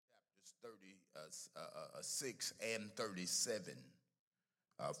6 and 37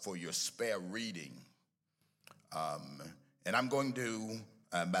 for your spare reading. And I'm going to,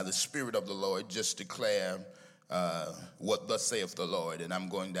 by the Spirit of the Lord, just declare what thus saith the Lord. And I'm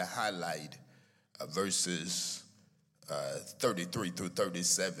going to highlight verses 33 through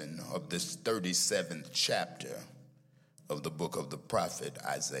 37 of this 37th chapter of the book of the prophet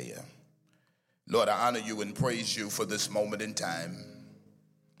Isaiah. Lord, I honor you and praise you for this moment in time.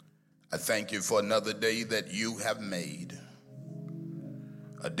 I thank you for another day that you have made,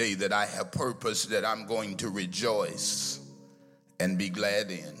 a day that I have purposed that I'm going to rejoice and be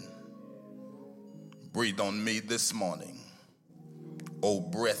glad in. Breathe on me this morning, O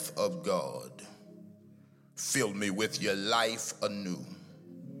breath of God. Fill me with your life anew,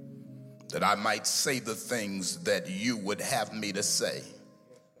 that I might say the things that you would have me to say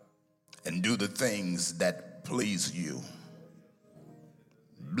and do the things that please you.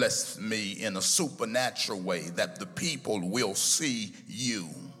 Bless me in a supernatural way that the people will see you.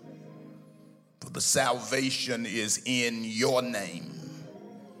 For the salvation is in your name.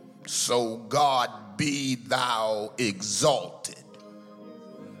 So God, be thou exalted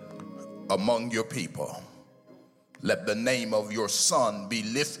among your people. Let the name of your Son be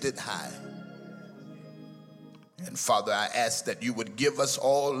lifted high. And Father, I ask that you would give us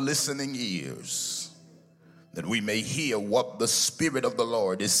all listening ears, that we may hear what the Spirit of the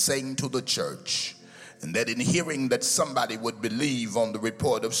Lord is saying to the church, and that in hearing that somebody would believe on the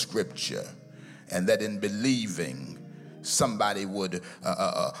report of Scripture, and that in believing somebody would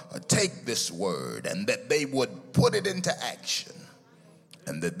take this word, and that they would put it into action,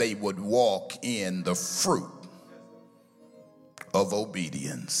 and that they would walk in the fruit of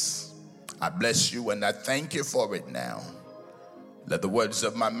obedience. I bless you and I thank you for it now. Let the words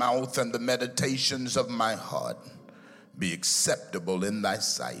of my mouth and the meditations of my heart be acceptable in thy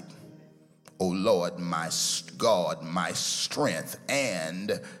sight, O Lord, my God, my strength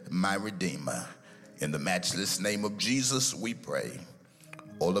and my Redeemer. In the matchless name of Jesus we pray.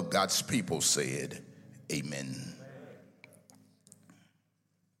 All of God's people said, amen.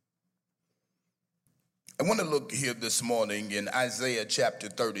 I want to look here this morning in Isaiah chapter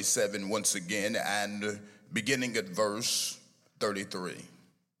 37 once again, and beginning at verse 33.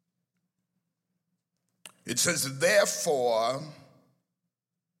 It says, therefore,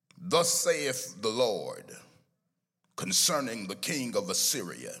 thus saith the Lord concerning the king of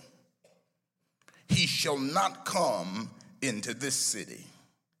Assyria, he shall not come into this city,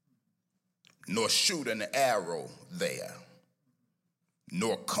 nor shoot an arrow there,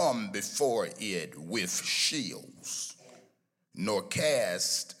 nor come before it with shields, nor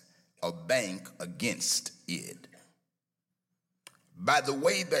cast a bank against it. By the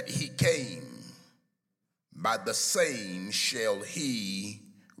way that he came, by the same shall he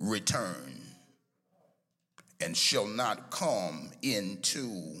return, and shall not come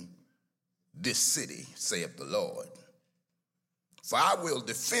into this city, saith the Lord. For I will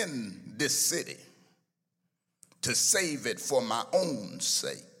defend this city, to save it for my own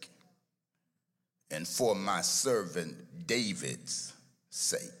sake and for my servant David's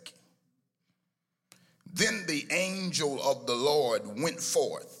sake. Then the angel of the Lord went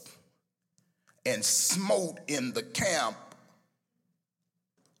forth and smote in the camp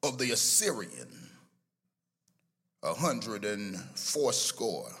of the Assyrian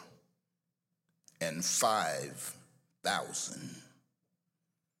 185,000.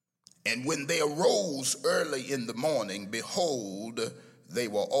 And when they arose early in the morning, behold, they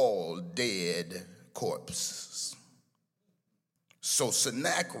were all dead corpses. So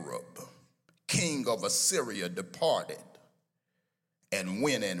Sennacherib, king of Assyria, departed and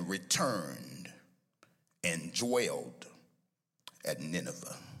went and returned and dwelled at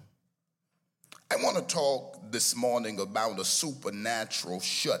Nineveh. I want to talk this morning about a supernatural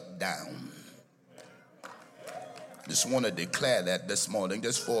shutdown. Just want to declare that this morning,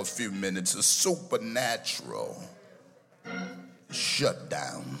 just for a few minutes, a supernatural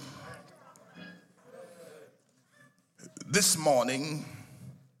shutdown. This morning,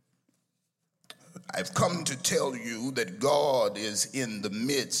 I've come to tell you that God is in the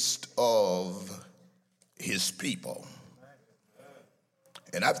midst of his people.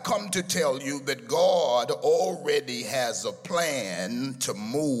 And I've come to tell you that God already has a plan to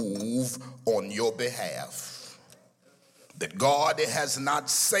move on your behalf. That God has not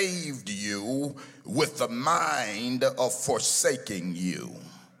saved you with the mind of forsaking you.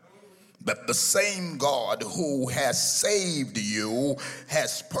 But the same God who has saved you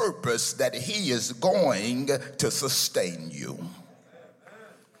has purpose that he is going to sustain you.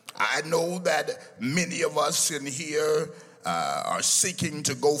 I know that many of us in here are seeking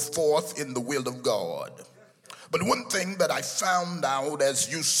to go forth in the will of God. But one thing that I found out, as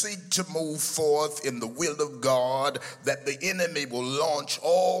you seek to move forth in the will of God, that the enemy will launch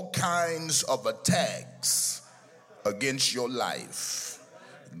all kinds of attacks against your life.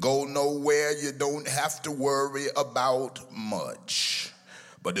 Go nowhere, you don't have to worry about much.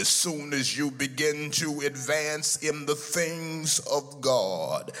 But as soon as you begin to advance in the things of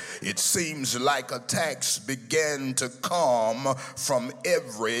God, it seems like attacks begin to come from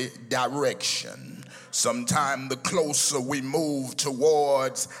every direction. Sometime the closer we move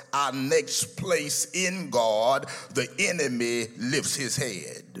towards our next place in God, the enemy lifts his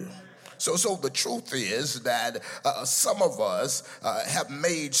head. So the truth is that some of us have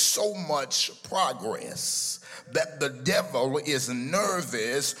made so much progress that the devil is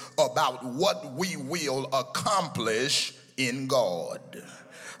nervous about what we will accomplish in God.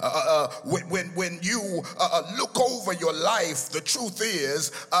 When you look over your life, the truth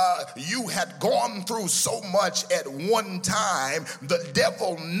is you had gone through so much at one time, the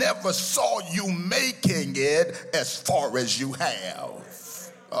devil never saw you making it as far as you have.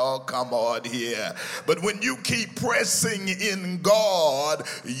 Oh, come on here. But when you keep pressing in God,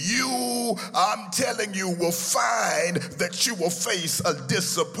 I'm telling you, will find that you will face a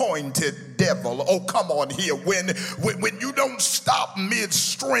disappointed devil. Oh, come on here. When you don't stop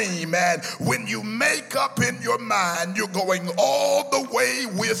midstream and when you make up in your mind you're going all the way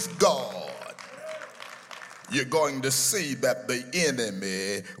with God, you're going to see that the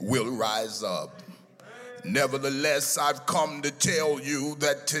enemy will rise up. Nevertheless, I've come to tell you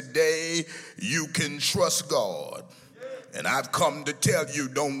that today you can trust God. And I've come to tell you,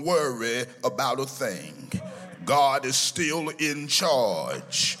 don't worry about a thing. God is still in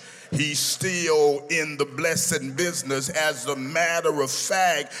charge. He's still in the blessing business. As a matter of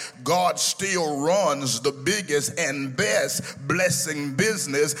fact, God still runs the biggest and best blessing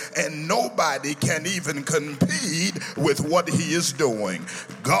business, and nobody can even compete with what he is doing.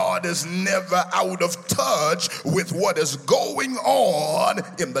 God is never out of touch with what is going on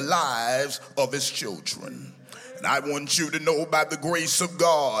in the lives of his children. And I want you to know, by the grace of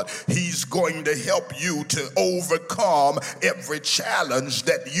God, he's going to help you to overcome every challenge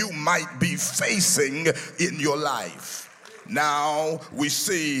that you might be facing in your life. Now we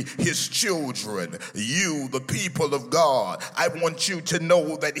see his children, you, the people of God. I want you to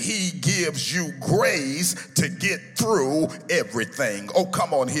know that he gives you grace to get through everything. Oh,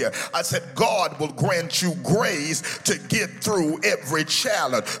 come on here. I said God will grant you grace to get through every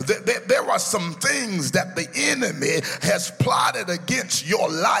challenge. There are some things that the enemy has plotted against your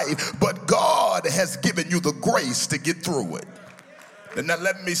life, but God has given you the grace to get through it. Now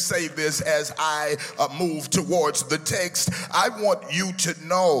let me say this as I move towards the text. I want you to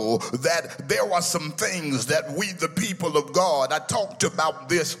know that there are some things that we, the people of God, I talked about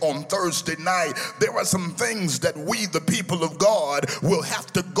this on Thursday night. There are some things that we, the people of God, will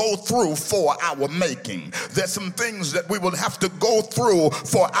have to go through for our making. There's some things that we will have to go through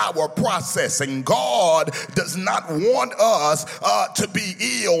for our processing. God does not want us to be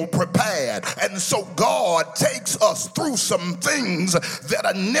ill prepared. And so God takes us through some things that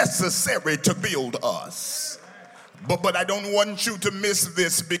are necessary to build us. But I don't want you to miss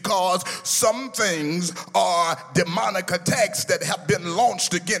this, because some things are demonic attacks that have been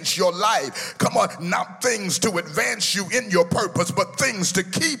launched against your life. Come on, not things to advance you in your purpose, but things to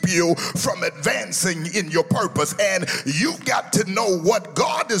keep you from advancing in your purpose. And you've got to know what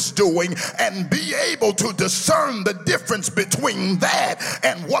God is doing and be able to discern the difference between that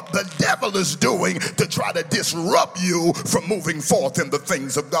and what the devil is doing to try to disrupt you from moving forth in the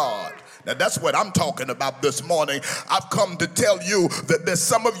things of God. Now that's what I'm talking about this morning. I've come to tell you that there's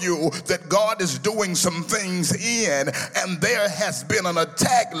some of you that God is doing some things in, and there has been an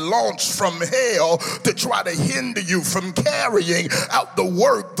attack launched from hell to try to hinder you from carrying out the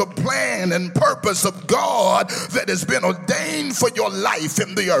work, the plan, and purpose of God that has been ordained for your life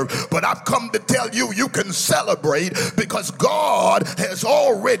in the earth. But I've come to tell you, you can celebrate, because God has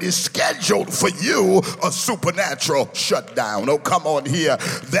already scheduled for you a supernatural shutdown. Oh, come on here.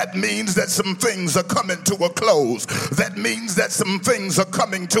 That means that some things are coming to a close. That means that some things are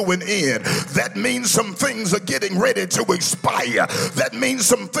coming to an end. That means some things are getting ready to expire. That means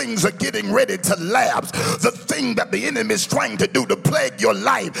some things are getting ready to lapse. The thing that the enemy is trying to do to plague your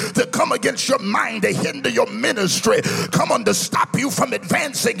life, to come against your mind, to hinder your ministry, come on, to stop you from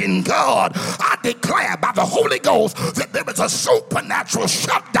advancing in God, I declare by the Holy Ghost that there is a supernatural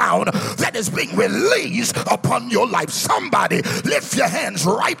shutdown that is being released upon your life. Somebody lift your hands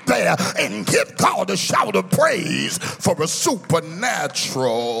right there and give God a shout of praise for a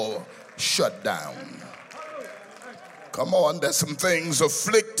supernatural shutdown. Come on, there's some things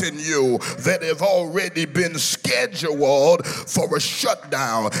afflicting you that have already been scheduled for a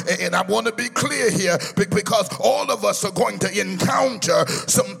shutdown. And I want to be clear here because all of us are going to encounter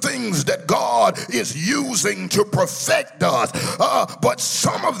some things that God is using to perfect us. But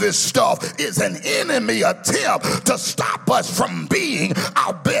some of this stuff is an enemy attempt to stop us from being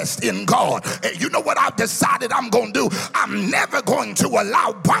our best in God. And you know what I've decided I'm going to do? I'm never going to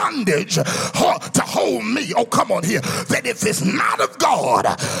allow bondage to hold me. Oh, come on here. That if it's not of God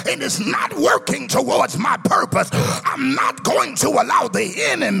and it's not working towards my purpose, I'm not going to allow the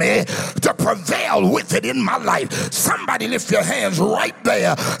enemy to prevail with it in my life. Somebody lift your hands right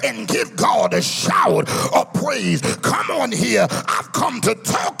there and give God a shout of praise. Come on here. I've come to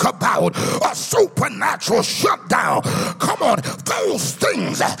talk about a supernatural shutdown. Come on. Those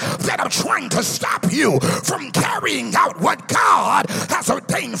things that are trying to stop you from carrying out what God has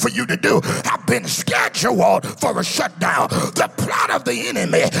ordained for you to do have been scheduled for a shutdown. The plot of the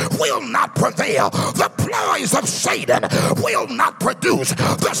enemy will not prevail. The ploys of Satan will not produce.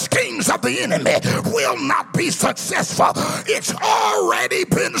 The schemes of the enemy will not be successful. It's already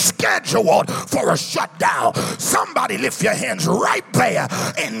been scheduled for a shutdown. Somebody lift your hands right there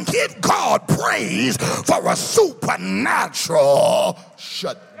and give God praise for a supernatural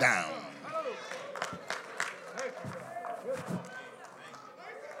shutdown.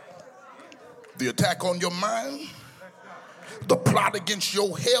 The attack on your mind, the plot against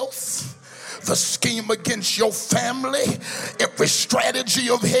your health, the scheme against your family, every strategy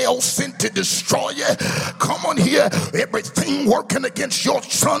of hell sent to destroy you. Come on here. Everything working against your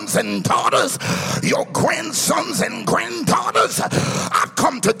sons and daughters, your grandsons and granddaughters. I've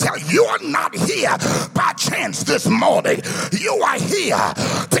come to tell you, you are not here by chance this morning. You are here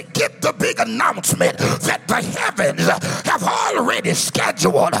to get the big announcement that the heavens have already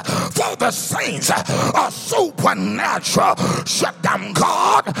scheduled for the saints a supernatural shutdown.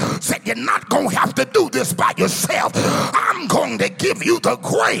 God said you're not going to have to do this by yourself. I'm going to give you the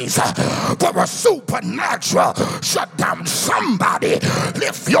grace for a supernatural shutdown. Somebody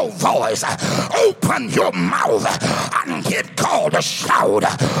lift your voice, open your mouth, and give God a shout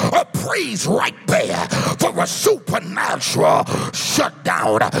of praise right there for a supernatural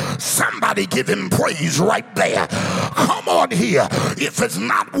shutdown. Somebody give him praise right there. Come on here. If it's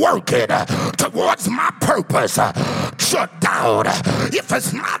not working towards my purpose, shut down. If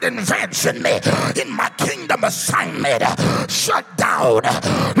it's not advancing me in my kingdom assignment, shut down.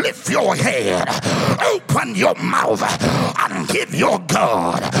 Lift your head, open your mouth, and give your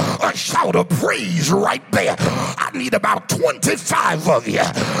God a shout of praise right there. I need about 25 of you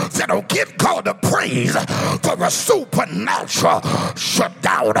that'll give God a praise for a supernatural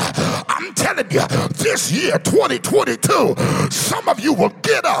shutdown. I'm telling you, this year 2022, some of you will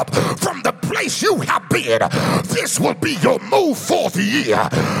get up from the place you have been. This will be your move forth year.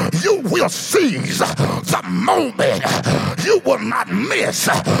 You will seize the moment. You will not miss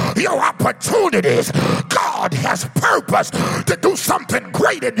your opportunities. God has purpose to do something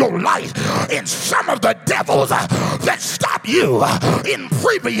great in your life, and some of the devils that stop you in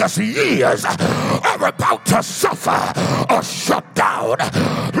previous years are about to suffer a shutdown.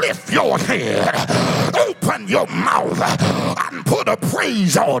 Lift your head, open your mouth, and put a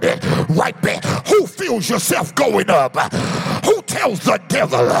praise on it right there. Who feels yourself going up? Who tells the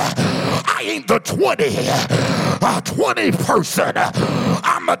devil, I ain't the 20 person.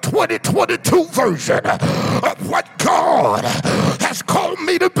 I'm a 2022 version of what God has called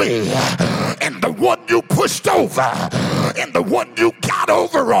me to be. And the one you pushed over, and the one you got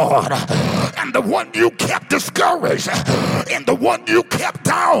over on, and the one you kept discouraged, and the one you kept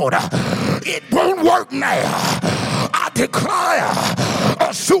down, it won't work now. I declare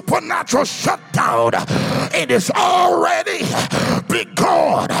a supernatural shutdown. It is already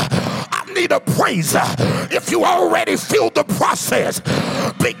begun. I need a praise. If you already feel the process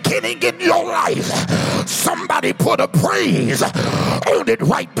beginning in your life, somebody put a praise on it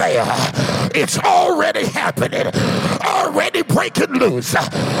right there. It's already happening, already breaking loose,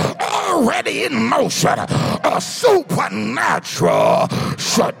 already in motion. A supernatural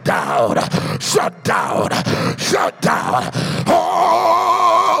shutdown, shutdown, shutdown.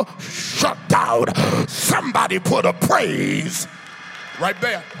 Oh, shutdown. Somebody put a praise right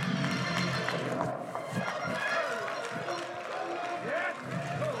there.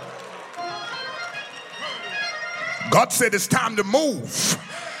 God said it's time to move.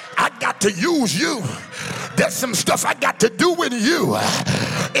 I got to use you. There's some stuff I got to do with you.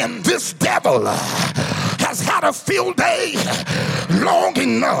 And this devil has had a field day long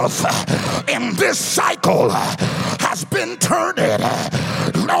enough. And this cycle has been turning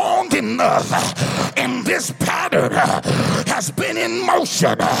long enough, and this pattern has been in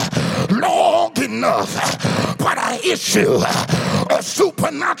motion long enough, but I issue a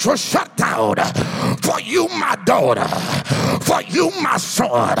supernatural shutdown for you, my daughter, for you, my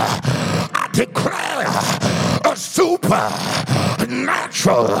son. I declare a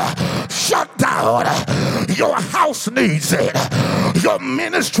supernatural shutdown. Your house needs it. Your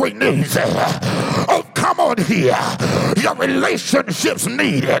ministry needs it. Oh, come on here. Your relationships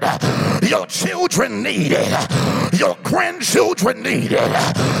need it. Your children need it. Your grandchildren need it.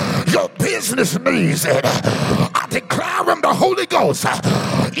 Your business needs it. I declare in the Holy Ghost,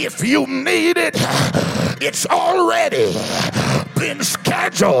 if you need it, it's already been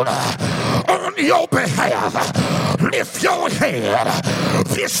scheduled on your behalf. Lift your head.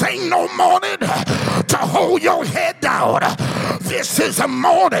 This ain't no morning to hold your head down. This is a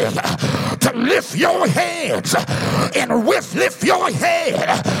morning to lift your hands and lift your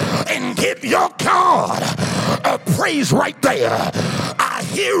head and give your God a praise right there. I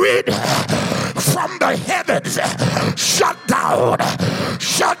hear it from the heavens. Shut down,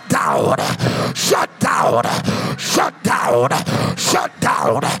 shut down, shut down, shut down, shut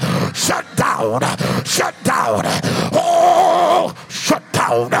down, shut down, shut down. Oh, shut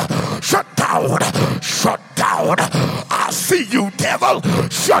down, shut down, shut down. I see you, devil.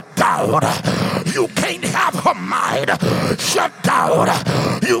 Shut down. You can't have her mind. Shut down.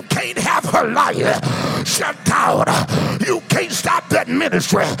 You can't have her life. Shut down. You can't stop that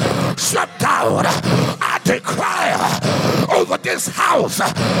ministry. Shut down. I declare over this house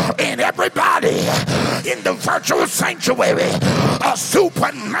and everybody in the virtual sanctuary a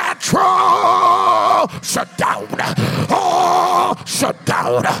supernatural shut down. Oh, shut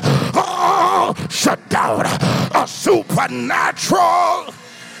down. Oh, shut down. A supernatural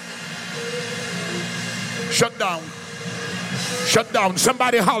shut down. Shut down.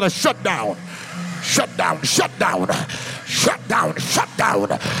 Somebody holler, shut down. Shut down, shut down. Shut down, shut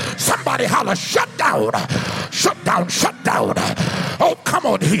down. Somebody holler, shut down. Shut down, shut down. Oh, come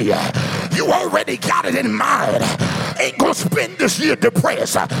on here. You already got it in mind. Ain't gonna spend this year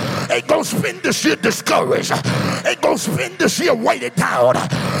depressed. Ain't gonna spend this year discouraged. Ain't gonna spend this year weighted down.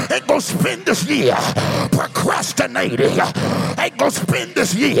 Ain't gonna spend this year procrastinating. Ain't gonna spend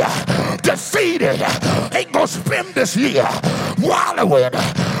this year defeated. Ain't gonna spend this year wallowing.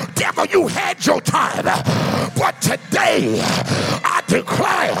 Devil, you had your time, but today I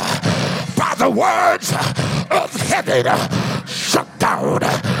declare by the words of heaven, shut down,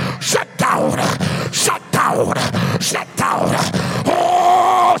 shut down, shut down, shut down.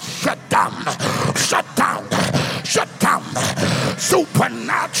 Oh, shut down, shut down, shut down.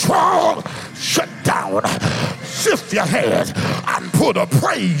 Supernatural shut down. Shift your head and put a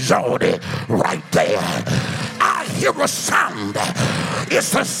praise on it right there. I hear a sound.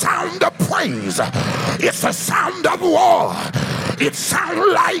 It's a sound of praise. It's a sound of war. It sounds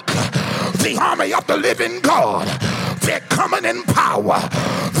like the army of the living God. They're coming in power.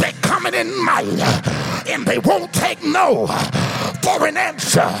 They're coming in might. And they won't take no for an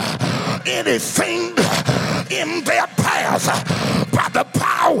answer. Anything in their path by the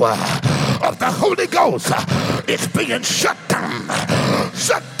power of the Holy Ghost, it's being shut down,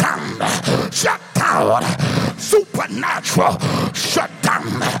 shut down, shut down. Supernatural shut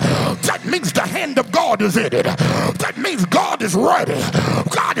down. That means the hand of God is in it. That means God is ready.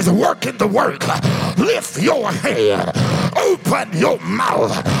 God is working the work. Lift your head. Open your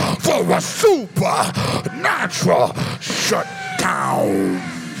mouth for a supernatural shut down.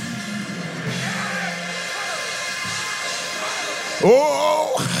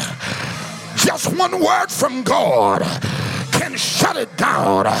 Oh, just one word from God can shut it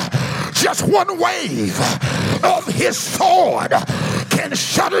down. Just one wave of his sword can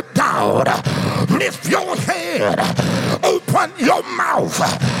shut it down. Lift your head, open your mouth,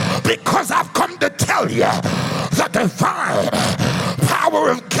 because I've come to tell you the divine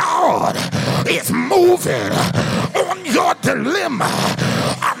power of God is moving on your dilemma,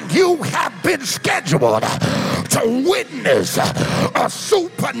 and you have been scheduled to witness a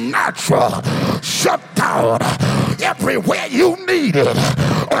supernatural shutdown. Everywhere you need it,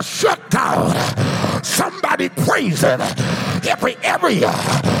 a shutdown. Somebody praising every area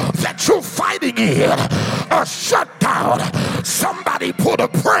that you're fighting in, a shutdown. Somebody put a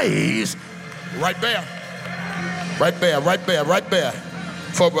praise right there, right there, right there, right there,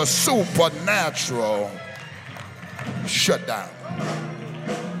 for a supernatural shutdown.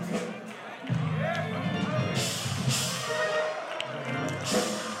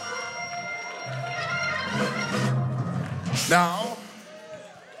 Now,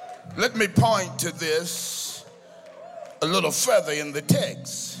 let me point to this a little further in the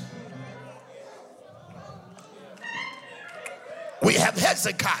text, we have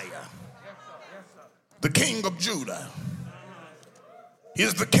Hezekiah, the king of Judah. He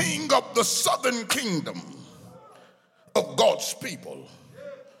is the king of the southern kingdom of God's people.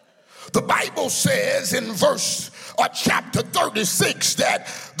 The Bible says in chapter 36 that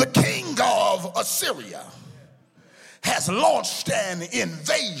the king of Assyria has launched an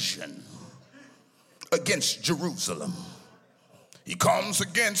invasion against Jerusalem. He comes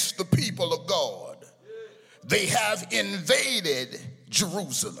against the people of God. They have invaded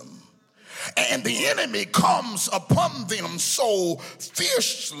Jerusalem. And the enemy comes upon them so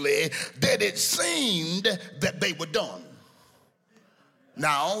fiercely that it seemed that they were done.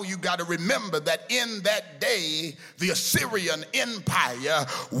 Now, you got to remember that in that day, the Assyrian Empire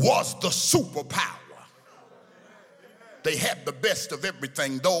was the superpower. They had the best of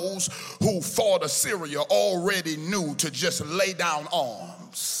everything. Those who fought Assyria already knew to just lay down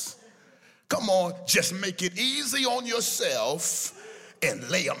arms. Come on, just make it easy on yourself and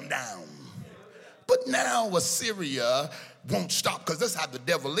lay them down. But now Assyria won't stop, because that's how the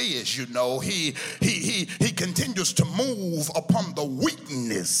devil is, you know. He continues to move upon the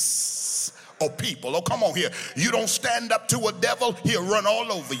weakness of people. Oh, come on here. You don't stand up to a devil, he'll run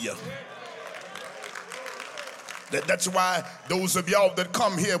all over you. That's why those of y'all that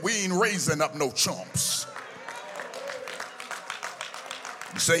come here, we ain't raising up no chumps.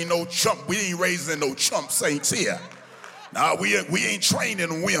 This ain't no chump. We ain't raising no chump saints here. Now, we ain't training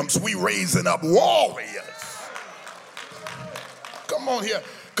wimps. We raising up warriors. Come on here.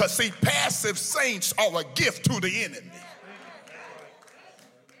 Because, see, passive saints are a gift to the enemy.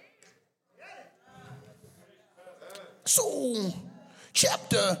 So,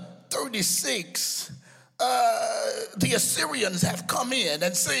 chapter 36, the Assyrians have come in,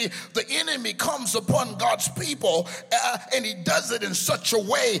 and see, the enemy comes upon God's people, and he does it in such a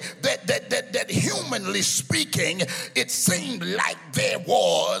way that humanly speaking, it seemed like there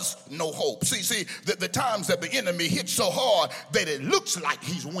was no hope. See, the times that the enemy hits so hard that it looks like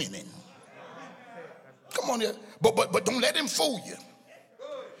he's winning. Come on here, but don't let him fool you.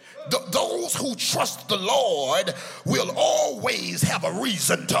 Those who trust the Lord will always have a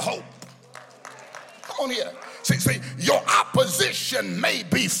reason to hope. Come on here. See, your opposition may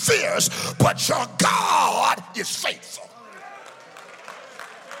be fierce, but your God is faithful.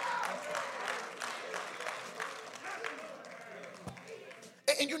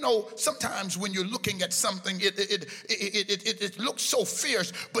 And you know, sometimes when you're looking at something, it looks so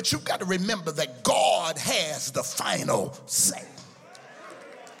fierce, but you've got to remember that God has the final say.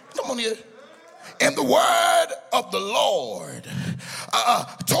 Come on here. And the word of the Lord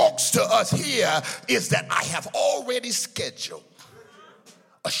talks to us here is that I have already scheduled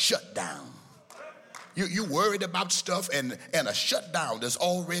a shutdown. You worried about stuff, and a shutdown is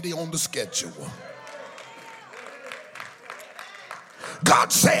already on the schedule.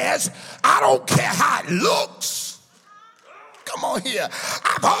 God says, I don't care how it looks. Come on here.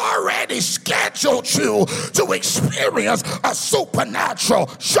 I've already scheduled you to experience a supernatural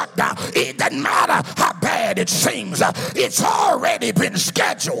shutdown. It doesn't matter how bad it seems. It's already been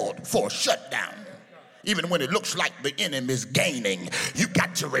scheduled for a shutdown. Even when it looks like the enemy's gaining, you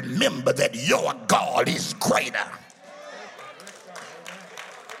got to remember that your God is greater.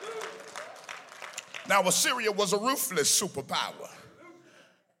 Now, Assyria was a ruthless superpower.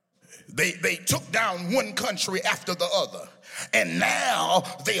 They took down one country after the other. And now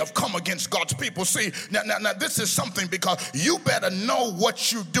they have come against God's people. See, now this is something, because you better know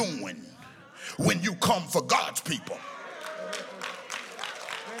what you're doing when you come for God's people.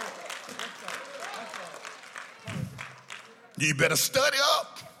 You better study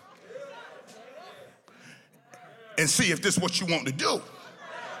up and see if this is what you want to do.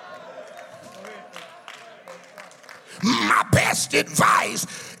 My best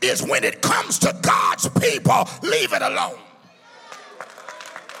advice is, when it comes to God's people, leave it alone.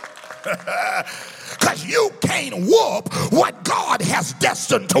 Because you can't whoop what God has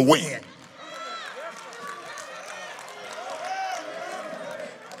destined to win.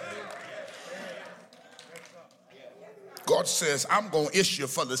 God says, I'm going to issue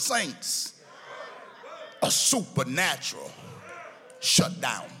for the saints a supernatural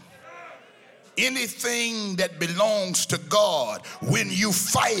shutdown. Anything that belongs to God, when you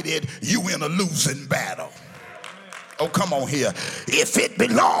fight it, you in a losing battle. Oh, come on here. If it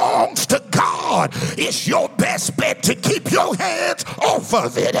belongs to God, it's your best bet to keep your hands off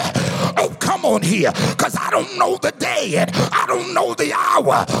of it. Oh, come on here. Because I don't know the day and I don't know the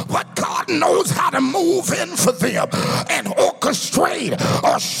hour, but God knows how to move in for them and orchestrate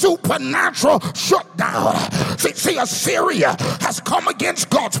a supernatural shutdown. down. See, Assyria has come against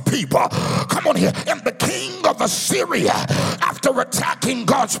God's people. Come on here. And the king of Assyria, after attacking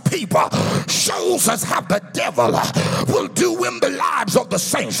God's people, shows us how the devil will do in the lives of the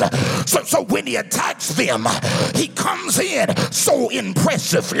saints. So when he attacks them, he comes in so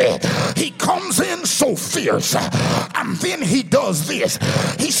impressively. He comes in so fierce. And then he does this.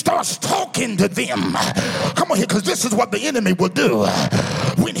 He starts talking to them. Come on here, because this is what the enemy will do.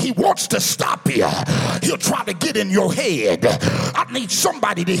 When he wants to stop you, he'll try to get in your head. I need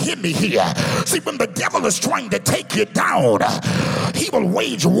somebody to hear me here. See, when the devil is trying to take you down, he will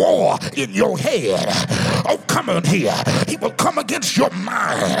wage war in your head. Oh, come on here. He will come against your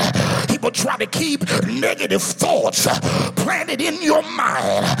mind. He will try to keep negative thoughts planted in your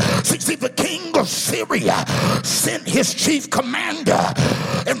mind. See, the king of Syria sent his chief commander,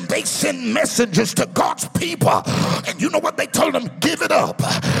 and they sent messengers to God's people. And you know what they told them? Give it up.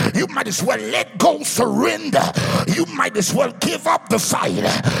 You might as well let go, surrender. You might as well give up the fight.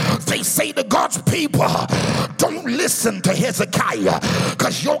 They say to God's people, don't listen to Hezekiah,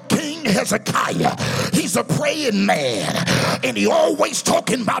 because your king Hezekiah, he's a praying man, and he always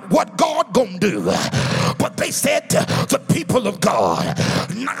talking about what God gonna do. But they said to the people of God,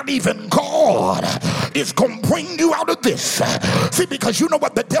 not even God is gonna bring you out of this. See, because you know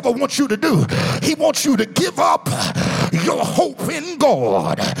what the devil wants you to do? He wants you to give up your hope in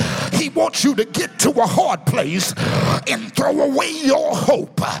God. He wants you to get to a hard place and throw away your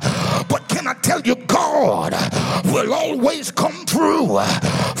hope. But can I tell you, God will always come through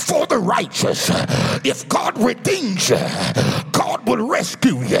for the righteous. If God redeems you, God will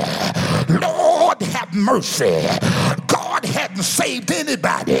rescue you. Lord, have mercy. God hadn't saved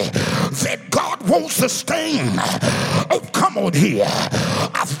anybody that God won't sustain. Oh, come on here.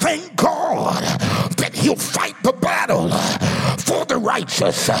 I thank God that he'll fight the battle for the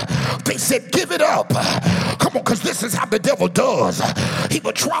righteous. They said, give it up. Come on, because this is how the devil does. He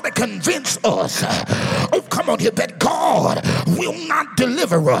will try to convince us, oh, come on here, that God will not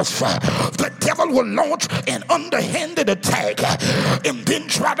deliver us. The devil will launch an underhanded attack and then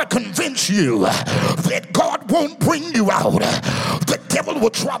try to convince you that God won't bring you out. The devil will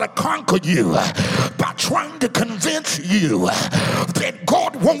try to conquer you by trying to convince you that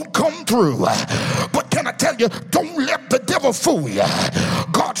God won't come through. But can I tell you, don't let the devil fool you.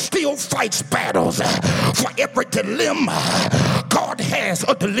 God still fights battles. For every dilemma, God has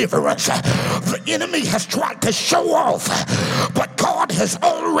a deliverance. The enemy has tried to show off, but God has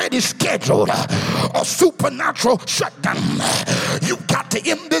already scheduled a supernatural shutdown. You've got to,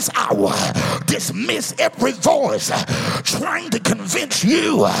 in this hour, dismiss every voice trying to convince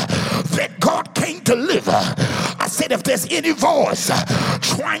you that God can't deliver. I said, if there's any voice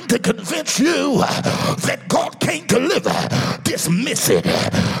trying to convince you that God can't deliver, dismiss it.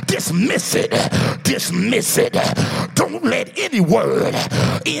 Dismiss it. Dismiss it. Don't let any word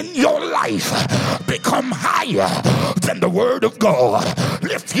in your life become higher than the word of God.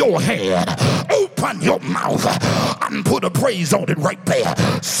 Lift your hand, open your mouth, and put a praise on it right there.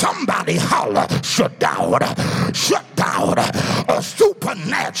 Somebody holler, shut down. Shut down. A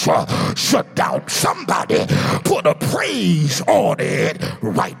supernatural shut down. Somebody put a praise on it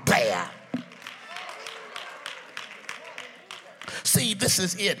right there. See, this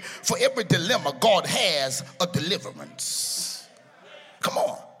is it. For every dilemma, God has a deliverance. Come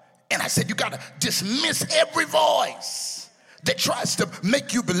on. And I said, you got to dismiss every voice that tries to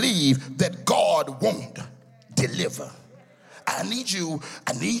make you believe that God won't deliver. I need you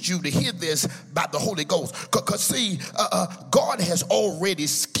to hear this by the Holy Ghost. Because see, God has already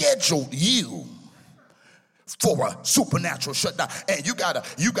scheduled you for a supernatural shutdown. And you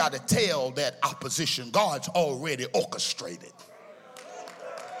gotta tell that opposition, God's already orchestrated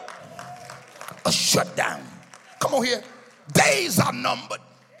a shutdown. Come on here. Days are numbered.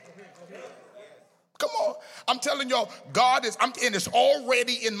 Come on. I'm telling y'all, God is, and it's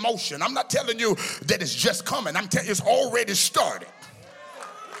already in motion. I'm not telling you that it's just coming. I'm telling you, it's already started.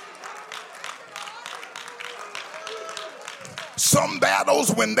 Some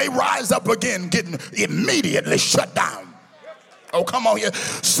battles, when they rise up again, get immediately shut down. Oh, come on here.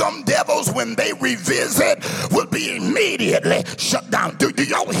 Some devils, when they revisit, will be immediately shut down. Do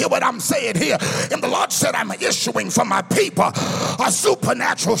y'all hear what I'm saying here? And the Lord said, I'm issuing for my people a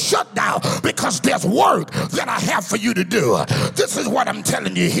supernatural shutdown because there's work that I have for you to do. This is what I'm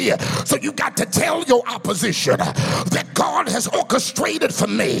telling you here. So you got to tell your opposition that God has orchestrated for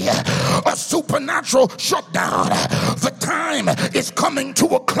me a supernatural shutdown. The time is coming to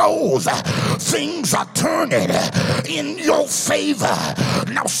a close. Things are turning in your favor.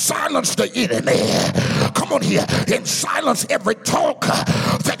 Now silence the enemy. Come come on here, and silence every talk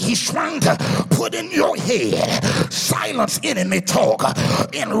that he's trying to put in your head. Silence enemy talk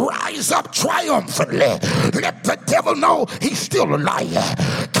and rise up triumphantly. Let the devil know he's still a liar.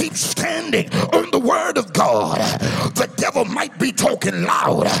 Keep standing on the word of God. The devil might be talking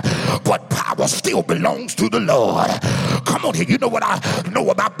loud, but power still belongs to the Lord. Come on here. You know what I know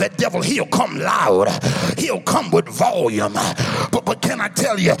about that devil? He'll come loud. He'll come with volume. But can I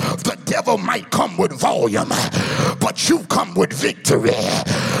tell you, the devil might come with volume, but you come with victory.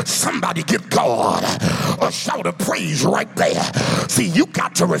 Somebody give God a shout of praise right there. See, you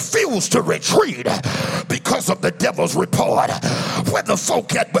got to refuse to retreat because of the devil's report. Where the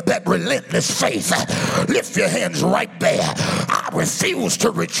folk at with that relentless faith, lift your hands right there. I refuse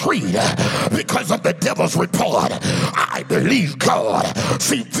to retreat because of the devil's report. I believe God.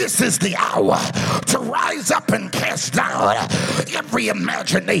 See, this is the hour to rise up and cast down every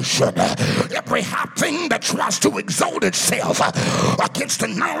imagination, every high thing that tries to exalt itself against the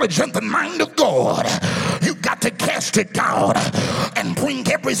knowledge and the mind of God. You got to cast it down and bring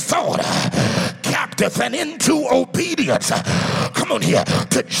every thought captive and into obedience. Come on here,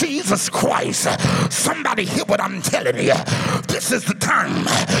 to Jesus Christ. Somebody hear what I'm telling you. This is the time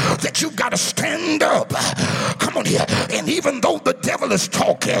that you got to stand up. Come on here. And even though the devil is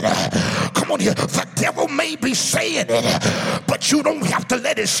talking, come on here, the devil may be saying it, but you don't have to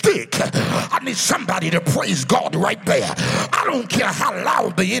let it stick. I need somebody to praise God right there. I don't care how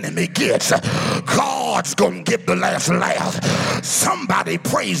loud the enemy gets. God's going to give the last laugh. Somebody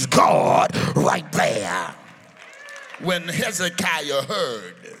praise God right there. When Hezekiah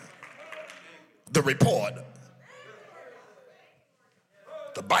heard the report,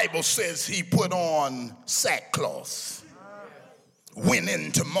 the Bible says he put on sackcloth, went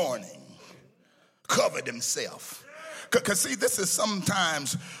into mourning, covered himself. Because see, this is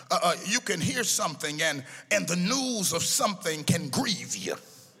sometimes you can hear something and the news of something can grieve you.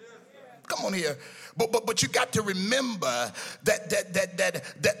 Come on here. But you got to remember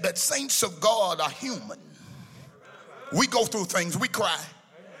that saints of God are human. We go through things, we cry,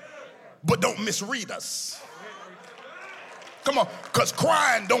 but don't misread us. Come on, because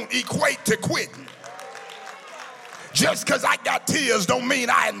crying don't equate to quitting. Just because I got tears don't mean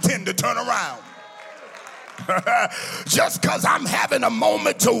I intend to turn around. Just because I'm having a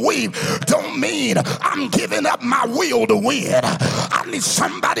moment to weep don't mean I'm giving up my will to win. I need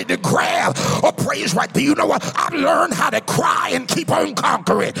somebody to grab a praise right there. You know what? I've learned how to cry and keep on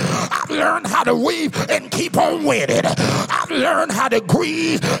conquering. I've learned how to weep and keep on winning. I've learned how to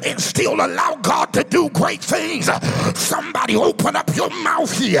grieve and still allow God to do great things. Somebody open up your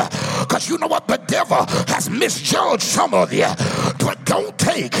mouth here, because you know what? The devil has misjudged some of you. But don't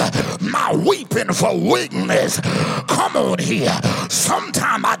take my weeping for weakness. Come on here.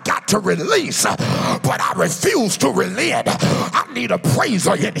 Sometime I got to release, but I refuse to relent. I need a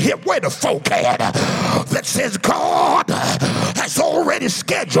praiser in here. Where the folk at that says God has already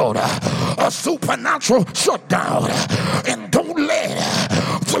scheduled a supernatural shutdown, and don't let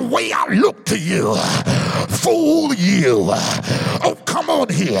the way I look to you fool you. Oh, come on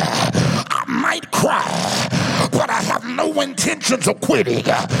here. I might cry, but I have no intentions of quitting.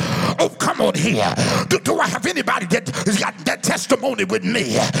 Oh, come on here. Do I have anybody that has got that testimony with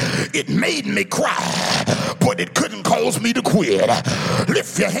me? It made me cry, but it couldn't cause me to quit.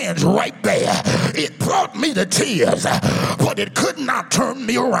 Lift your hands right there. It brought me to tears, but it could not turn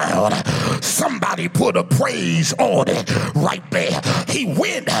me around. Somebody put a praise on it right there. He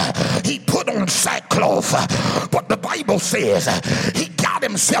went, he put on sackcloth, but the Bible says he got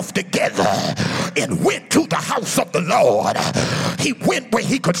himself together and went to the house of the Lord. He went where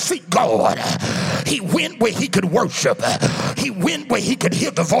he could seek God. He went where he could worship. He went where he could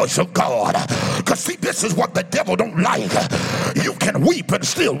hear the voice of God. Because see, this is what the devil don't like. You can weep and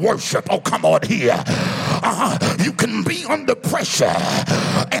still worship. Oh, come on here. You can be under pressure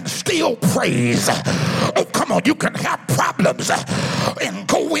and still praise. Oh, come on. You can have problems and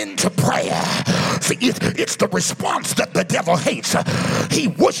go into prayer. See, it's the response that the devil hates. He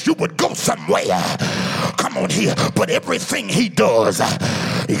wish you would go somewhere. Come on here. But everything he does,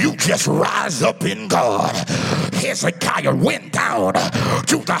 you just rise up in God. Hezekiah went down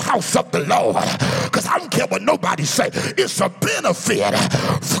to the house of the Lord. Because I don't care what nobody say. It's a benefit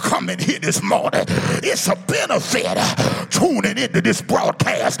for coming here this morning. It's a benefit tuning into this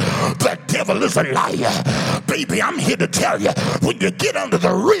broadcast. The devil is a liar. Baby, I'm here to tell you, when you get under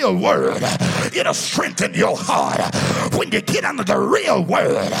the real word, it'll strengthen your heart. When you get under the real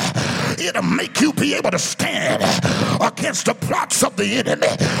word, It'll make you be able to stand against the plots of the enemy.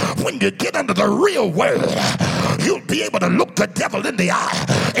 When you get under the real word, you'll be able to look the devil in the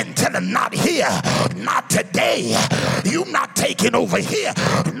eye and tell him, not here, not today. You're not taking over here.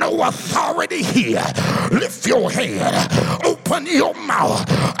 No authority here. Lift your head, open your mouth,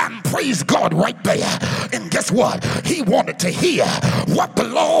 and praise God right there. And guess what? He wanted to hear what the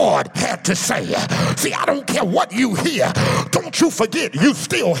Lord had to say. See, I don't care what you hear. Don't you forget, you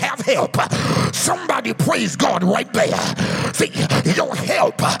still have help. Somebody praise God right there. See, your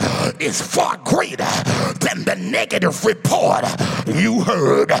help is far greater than the negative report you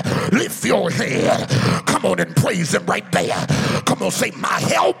heard. Lift your head. Come on and praise him right there. Come on, say, my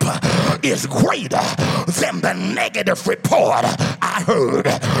help is greater than the negative report I heard.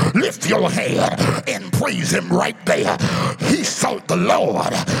 Lift your head and praise him right there. He sought the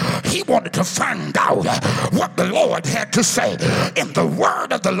Lord. He wanted to find out what the Lord had to say. And the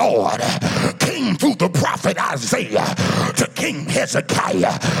word of the Lord came through the prophet Isaiah to King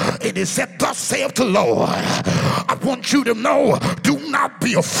Hezekiah. And he said, thus saith the Lord, I want you to know, do not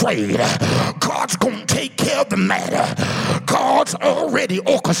be afraid. God's going to take care of the matter. God's already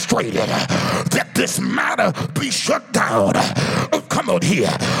orchestrated that this matter be shut down. Oh, come on here.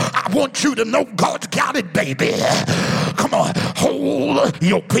 I want you to know God's got it, baby. Come on, hold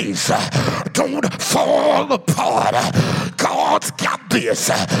your peace. Don't fall apart. God's got this.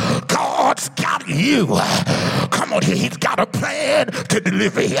 God's got you. Come on here. He's got a plan to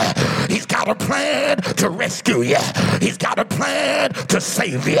deliver you. He's got a plan to rescue you. He's got a plan to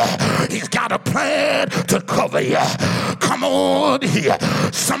save you. He's got a plan to cover you. Come on here.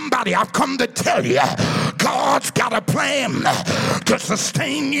 Somebody, I've come to tell you, God's got a plan to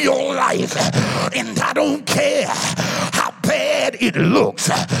sustain your life. And I don't care how bad it looks.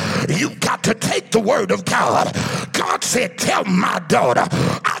 You got to take the word of God. God said, tell my daughter,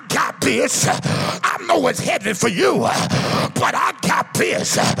 I got this. I know it's heavy for you, but I got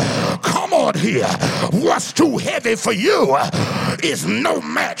this. Come on here. What's too heavy for you is no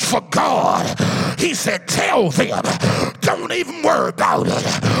match for God. He said, tell them, don't even worry about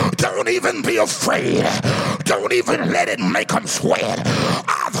it. Don't even be afraid. Don't even let it make them sweat.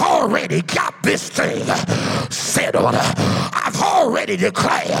 I've already got this thing settled. I've already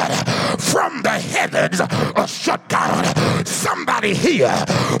declared from the heavens a shutdown. Somebody hear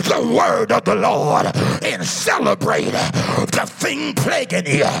the word of the Lord and celebrate the thing plaguing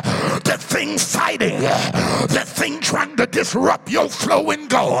you, the thing fighting you, the thing trying to disrupt your flow in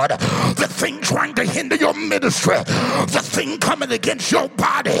God, the thing trying to hinder your ministry, the thing coming against your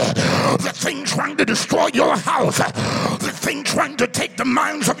body, the thing trying to destroy your house, the thing trying to take the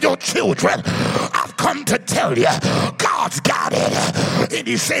minds of your children. I've come to tell you, God's got it. And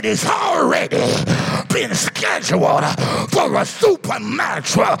he said it's already been scheduled for a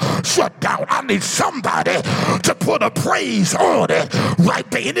supernatural shutdown. I need somebody to put a praise on it right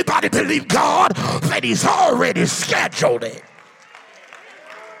there. Anybody believe God that he's already scheduled it?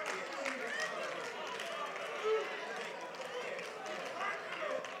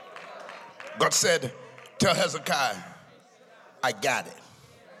 God said, tell Hezekiah, I got it.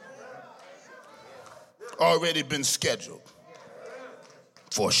 Already been scheduled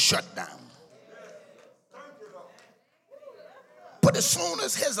for a shutdown. But as soon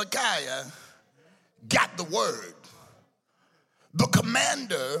as Hezekiah got the word, the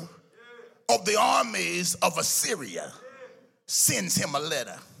commander of the armies of Assyria sends him a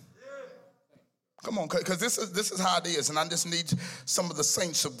letter. Come on, because this is how it is, and I just need some of the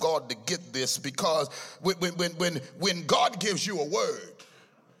saints of God to get this, because when God gives you a word,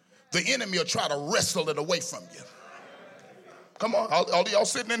 the enemy will try to wrestle it away from you. Come on, all of y'all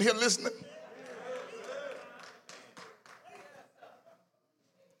sitting in here listening?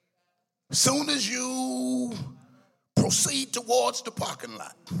 Soon as you proceed towards the parking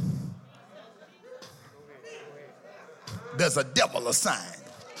lot, there's a devil assigned.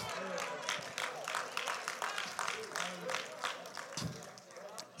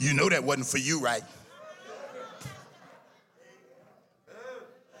 You know that wasn't for you, right?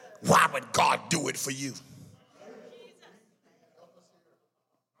 Why would God do it for you?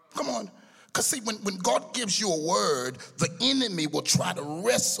 Come on. Because see, when God gives you a word, the enemy will try to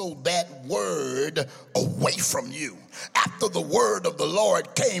wrestle that word away from you. After the word of the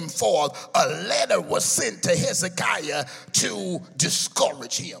Lord came forth, a letter was sent to Hezekiah to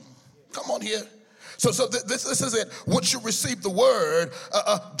discourage him. Come on here. So this is it. Once you receive the word,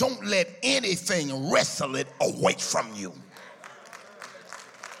 don't let anything wrestle it away from you.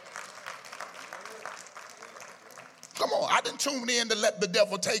 Come on, I didn't tune in to let the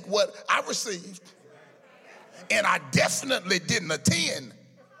devil take what I received. And I definitely didn't attend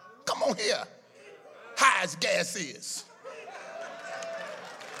Come on here. High as gas is.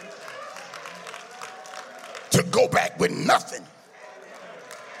 To go back with nothing.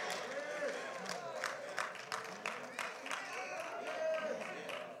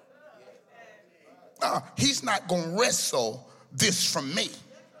 He's not going to wrestle this from me.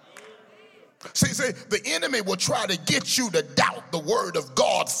 See, the enemy will try to get you to doubt the word of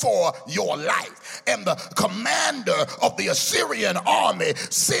God for your life. And the commander of the Assyrian army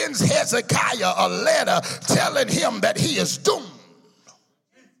sends Hezekiah a letter telling him that he is doomed.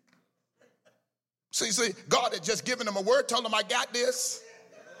 See, God had just given him a word, told him, I got this.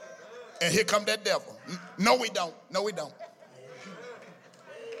 And here come that devil. No, we don't. No, we don't.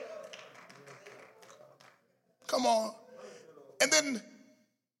 Come on. And then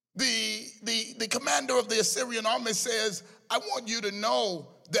the commander of the Assyrian army says, I want you to know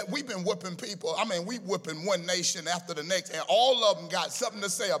that we've been whipping people. I mean, we whipping one nation after the next, and all of them got something to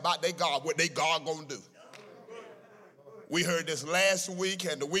say about their God, what their God gonna do. We heard this last week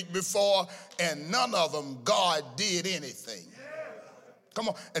and the week before, and none of them God did anything. Come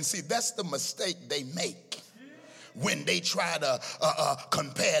on. And see, that's the mistake they make when they try to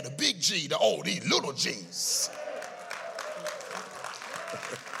compare the big G to all these little G's.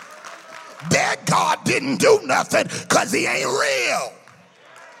 That God didn't do nothing because he ain't real.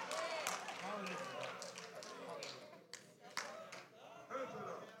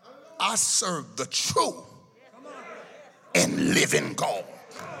 I serve the true and living God.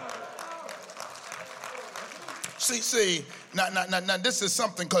 See, now this is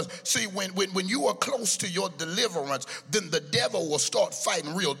something, because see, when you are close to your deliverance, then the devil will start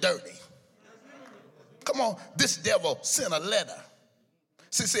fighting real dirty. Come on, this devil sent a letter.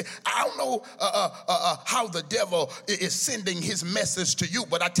 See, I don't know how the devil is sending his message to you,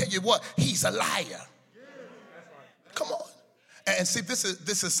 but I tell you what, he's a liar. Come on. And see, this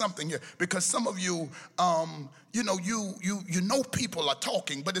is something here, because some of you, you know people are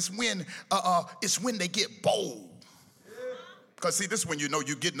talking, but it's when they get bold. Because see, this is when you know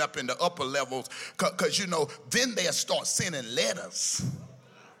you're getting up in the upper levels, because then they'll start sending letters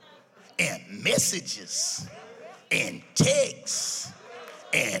and messages and texts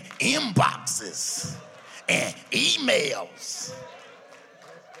and inboxes and emails.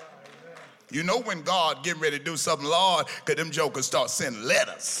 You know when God getting ready to do something, Lord, because them jokers start sending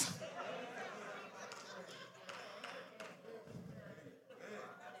letters.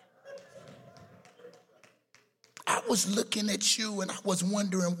 I was looking at you and I was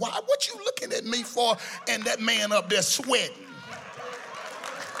wondering why. What you looking at me for? And that man up there sweating.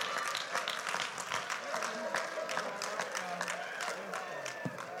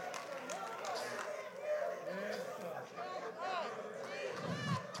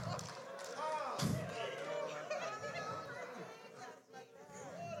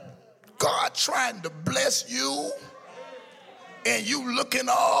 God trying to bless you and you looking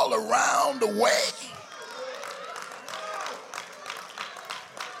all around the way.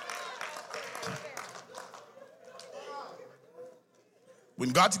 When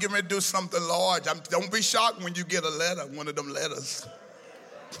God's getting ready to do something large, don't be shocked when you get a letter, one of them letters.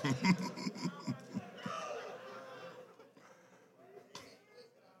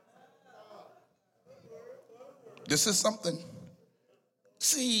 This is something.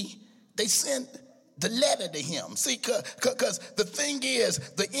 See, they sent the letter to him. See, because the thing is,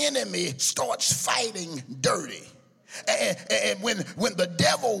 the enemy starts fighting dirty. And when the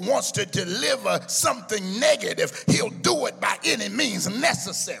devil wants to deliver something negative, he'll do it by any means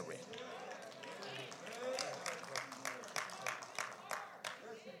necessary.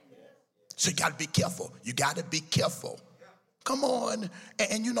 So you got to be careful. You got to be careful. Come on.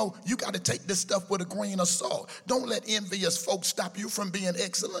 And you got to take this stuff with a grain of salt. Don't let envious folks stop you from being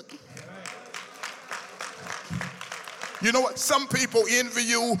excellent. You know what? Some people envy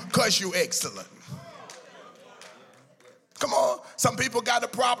you because you're excellent. Come on. Some people got a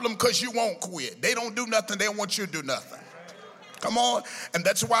problem because you won't quit. They don't do nothing. They don't want you to do nothing. Come on. And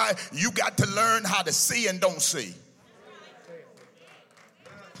that's why you got to learn how to see and don't see.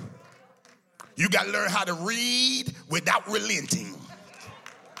 You got to learn how to read without relenting.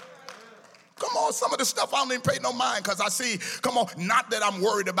 Come on, some of the stuff I don't even pay no mind because I see, come on, not that I'm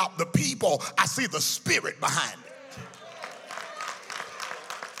worried about the people, I see the spirit behind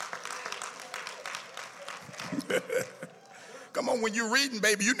it. Come on, when you're reading,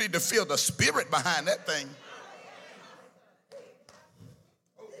 baby, you need to feel the spirit behind that thing.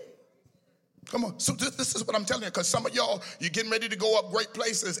 Come on. So this is what I'm telling you, because some of y'all, you're getting ready to go up great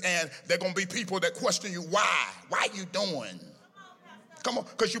places, and there are going to be people that question you, why? Why you doing? Come on,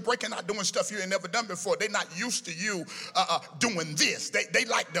 because you're breaking out doing stuff you ain't never done before. They're not used to you doing this. They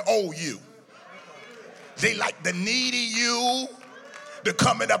like the old you. They like the needy you, the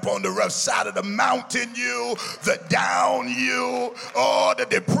coming up on the rough side of the mountain you, the down you, or the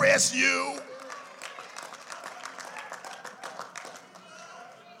depressed you.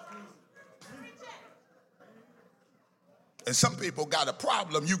 And some people got a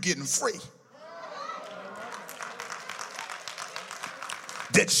problem you getting free.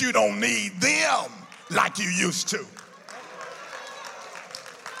 That you don't need them like you used to.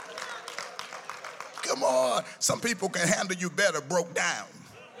 Come on. Some people can handle you better broke down.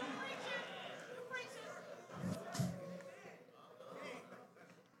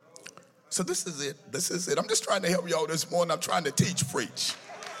 So this is it. This is it. I'm just trying to help y'all this morning. I'm trying to teach, preach.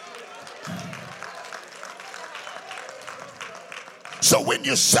 So when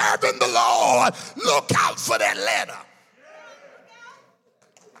you're serving the Lord, look out for that letter.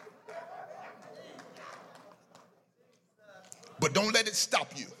 But don't let it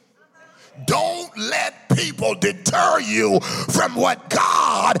stop you. Don't let people deter you from what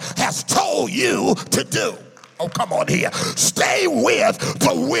God has told you to do. Oh, come on here. Stay with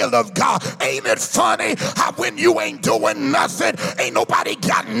the will of God. Ain't it funny how when you ain't doing nothing, ain't nobody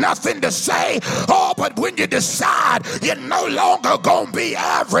got nothing to say? Oh, but when you decide you're no longer gonna be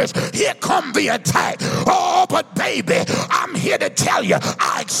average, here come the attack. Oh, but baby, I'm here to tell you,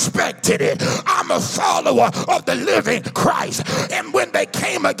 I expected it. I'm a follower of the living Christ. And when they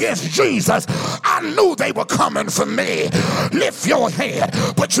came against Jesus, I knew they were coming for me. Lift your head.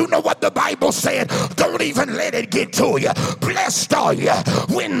 But you know what the Bible said? Don't even let it get to you. Blessed are you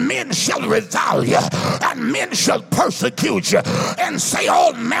when men shall revile you and men shall persecute you and say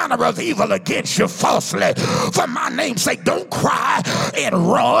all manner of evil against you falsely for my name's sake. Don't cry and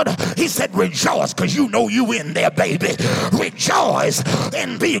run. He said rejoice, because you know you in there, baby. Rejoice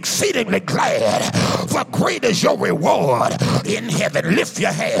and be exceedingly glad, for great is your reward in heaven. Lift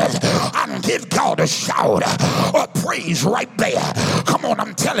your head and give God a shout or praise right there. Come on,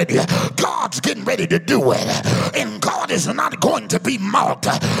 I'm telling you, God's getting ready to do it. And God is not going to be mocked.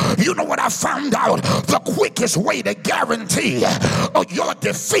 You know what I found out? The quickest way to guarantee your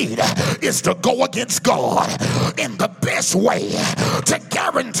defeat is to go against God. And the best way to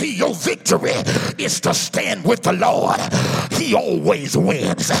guarantee your victory is to stand with the Lord. He always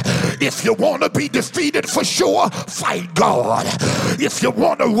wins. If you want to be defeated for sure, fight God. If you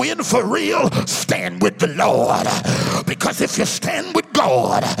want to win for real, stand with the Lord. Because if you stand with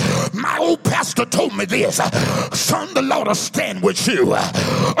God, my old pastor told me this, son, the Lord will stand with you.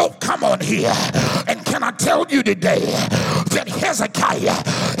 Oh, come on here. And can I tell you today that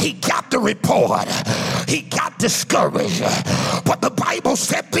Hezekiah, he got the report. He got discouraged. But the Bible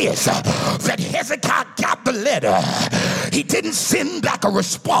said this, that Hezekiah got the letter. He didn't send back a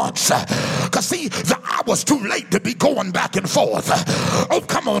response. Because see, the hour's too late to be going back and forth. Oh,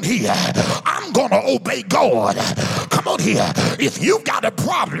 come on here. I'm going to obey God. Come on here. If you got a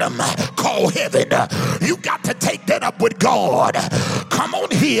problem, call heaven. You got to take that up with God. Come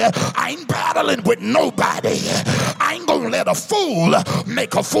on here. I ain't battling with nobody. I ain't gonna let a fool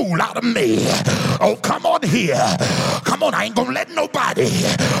make a fool out of me. Oh, come on here. Come on, I ain't gonna let nobody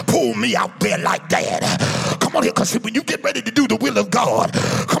pull me out there like that. Come on here, because when you get ready to do the will of God,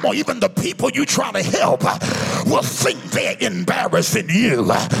 come on, even the people you try to help will think they're embarrassing you.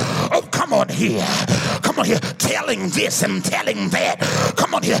 Oh, come on here. Come on here, telling this and telling that.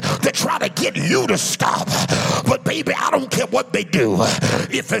 Come on here, to try to get you to stop. But baby, I don't care what they do.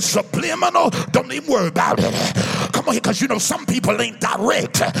 If it's subliminal, don't even worry about it. Come on here, because you know some people ain't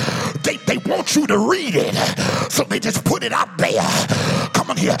direct. They want you to read it, so they just put it out there. Come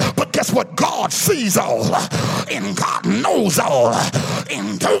on here, but guess what? God sees all, and God knows all.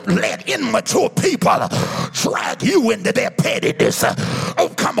 And don't let immature people drag you into their pettiness.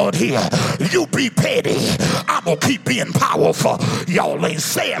 Oh, come on here. You be petty, I'm gonna keep being powerful. Y'all ain't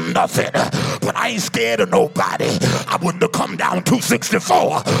saying nothing, but I ain't scared of nobody. I wouldn't have come down 264.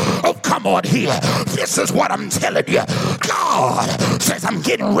 Oh, come on here. This is what I'm telling you. God says I'm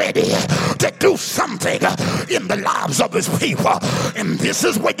getting ready to do something in the lives of his people. And this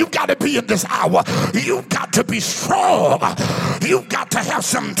is where you got to be in this hour. You got to be strong. You got to have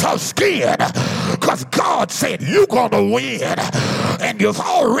some tough skin, because God said you're going to win. And you've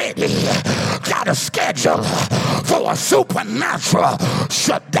already got a schedule for a supernatural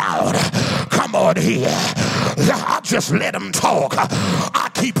shutdown. Come on here. I just let them talk. I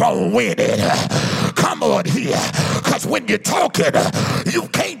keep on winning. Come on here. Because when you're talking, you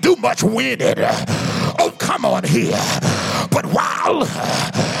can't do much winning. Oh, come on here. But while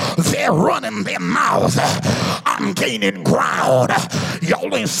they're running their mouths, I'm gaining ground.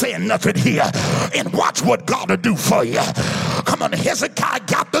 Y'all ain't saying nothing here. And watch what God will do for you. Come on, Hezekiah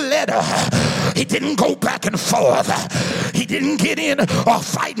got the letter. He didn't go back and forth. He didn't get in a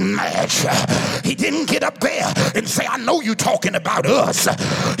fighting match. He didn't get up there and say, I know you talking about us.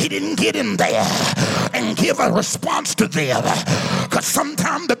 He didn't get in there and give a response to them. Because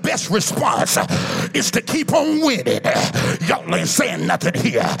sometimes the best response is to keep on winning. Y'all ain't saying nothing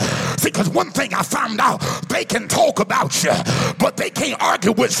here. See, because one thing I found out, they can talk about you, but they can't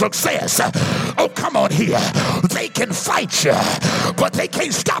argue with success. Oh, come on here. They can fight you, but they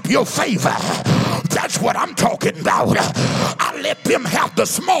can't stop your favor. That's what I'm talking about. I let them have the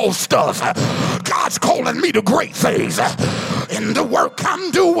small stuff. God's calling me to great things. And the work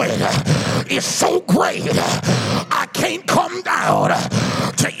I'm doing is so great, I can't come down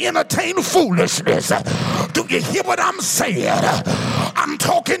to entertain foolishness. Do you hear what I'm saying? I'm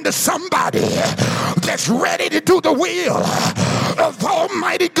talking to somebody that's ready to do the will of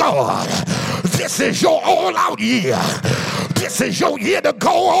Almighty God. This is your all-out year. This is your year to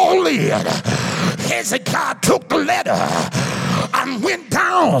go all in. Hezekiah took the letter and went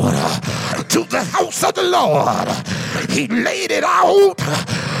down to the house of the Lord. He laid it out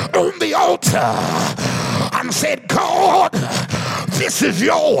on the altar and said, God, this is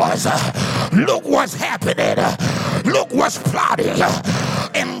yours. Look what's happening. Look what's plotting.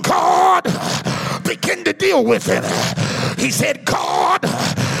 And God began to deal with him. He said, God,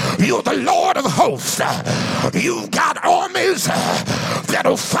 you're the Lord of hosts. You've got armies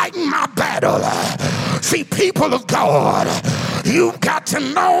that'll fight my battle. See, people of God, you've got to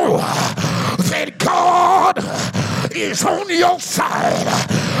know that God is on your side.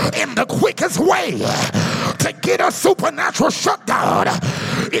 And the quickest way to get a supernatural shutdown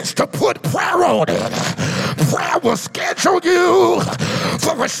is to put prayer on it. Prayer will schedule you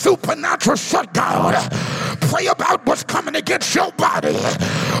for a supernatural shutdown. Pray about what's coming against your body,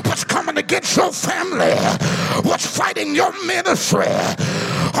 what's coming against your family, what's fighting your ministry.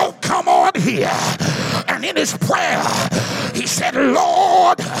 Oh, come on here. And in his prayer, he said,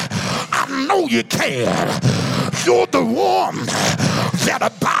 Lord, I know you can. You're the one that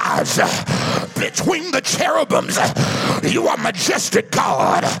abides between the cherubims. You are majestic,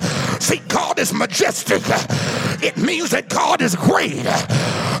 God. See, God is majestic. It means that God is great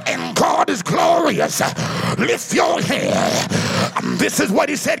and God is glorious. Lift your head. This is what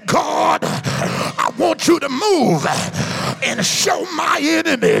he said, God, I want you to move and show my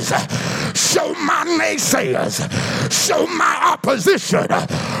enemies, show my naysayers, show my opposition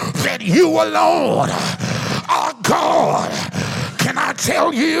that you alone are God. Can I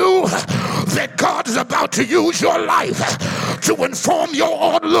tell you that God is about to use your life to inform your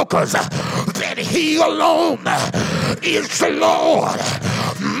onlookers that he alone is the Lord?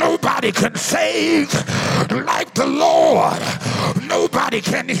 Nobody can save like the Lord. Nobody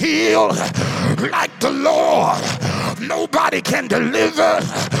can heal like the Lord. Nobody can deliver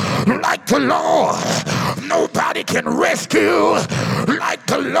like the Lord. Nobody can rescue like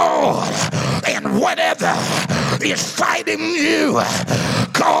the Lord. And whatever is fighting you,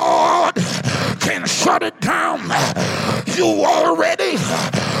 God can shut it down. You already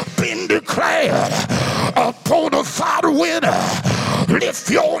been declared a bona fide winner. Lift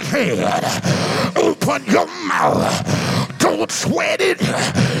your head, open your mouth, don't sweat it.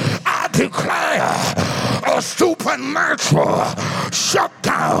 I declare a supernatural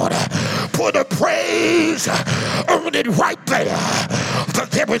shutdown. Put a praise on it right there. The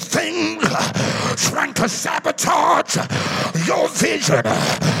very thing trying to sabotage your vision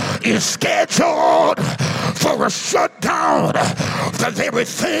is scheduled for a shutdown. The very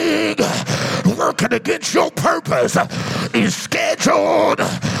thing working against your purpose is scheduled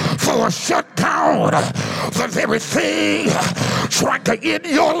for a shutdown. The very thing trying to end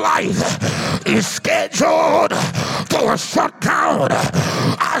your life is scheduled for a shutdown.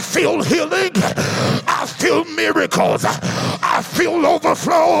 I feel healing. I feel miracles. I feel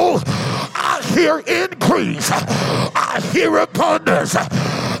overflow. I hear increase. I hear abundance.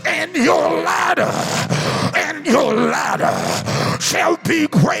 And your ladder shall be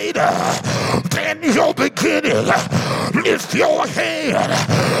greater than your beginning. Lift your head.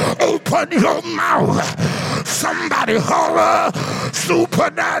 Open your mouth. Somebody holler,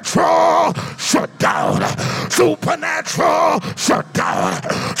 supernatural shutdown. Supernatural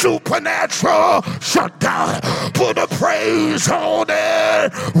shutdown. Supernatural shutdown. Put a praise on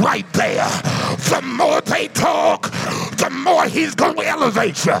it right there. The more they talk, the more he's going to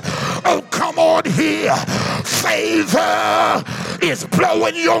elevate you. Oh, come on here. Favor is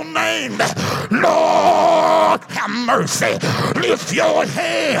blowing your name. Lord, have mercy. Lift your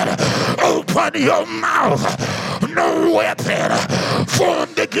head. Open your mouth. No weapon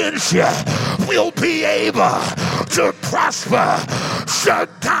formed against you will be able to prosper. Shut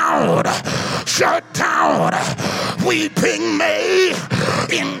down. Shut down. Weeping may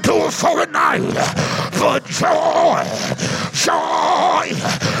endure for a night, but joy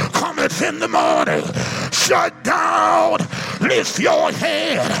cometh in the morning. Shut down. Lift your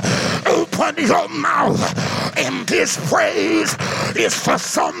head. Open your mouth. And this praise is for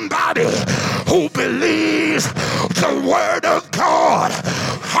somebody who believes the word of God.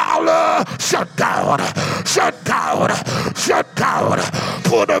 Holler. Shut down. Shut down. Shut down.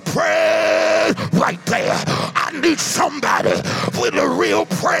 Put a praise right there. I need somebody with a real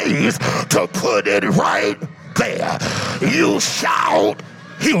praise to put it right there. You shout,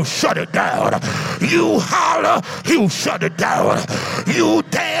 he'll shut it down. You holler, he'll shut it down. You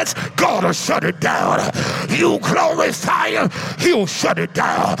dance, God will shut it down. You glorify him, he'll shut it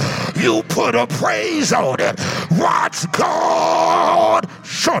down. You put a praise on it, watch God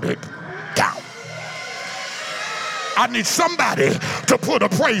shut it down. I need somebody to put a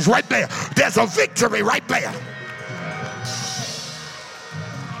praise right there. There's a victory right there.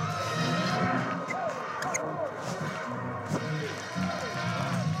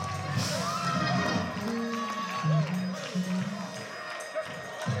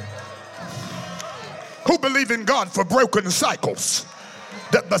 Who believe in God for broken cycles?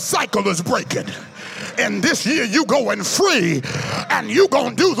 That the cycle is breaking. And this year you going free and you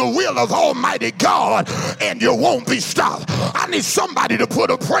gonna do the will of Almighty God and you won't be stopped. I need somebody to put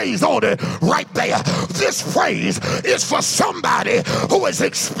a praise on it right there. This praise is for somebody who is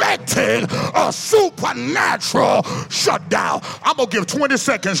expecting a supernatural shutdown. I'm gonna give 20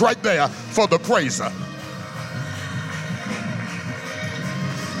 seconds right there for the praiser.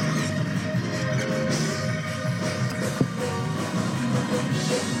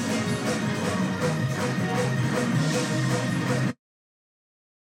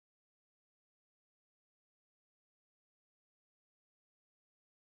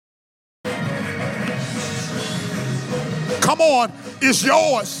 Come on, it's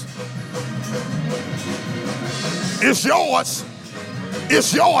yours. It's yours.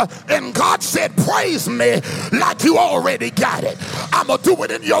 It's yours. And God said, praise me like you already got it. I'm going to do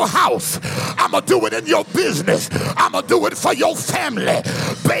it in your house. I'm going to do it in your business. I'm going to do it for your family.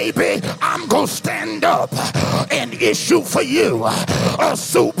 Baby, I'm going to stand up and issue for you a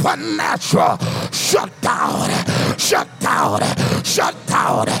supernatural shutdown. Shut down. Shut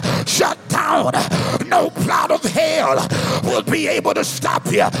down. Shut down. No plot of hell will be able to stop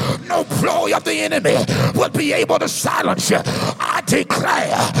you. No ploy of the enemy will be able to silence you. I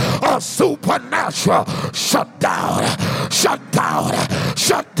declare a supernatural shutdown. Shut down.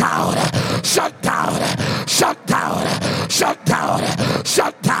 Shut down. Shut down. Shut down. Shut down.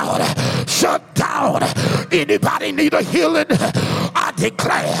 Shut down. Shut down. Anybody need a healing? I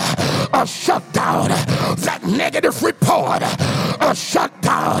declare a shutdown. That negative report, a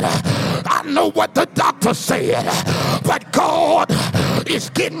shutdown. I know what the doctor said, but God is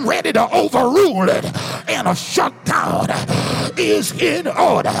getting ready to overrule it, and a shutdown is in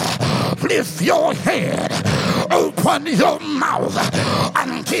order. Lift your head, open your mouth,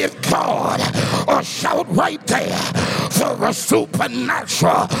 and give God a shout right there for a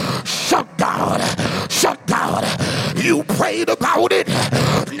supernatural shutdown. Shutdown. You prayed about it.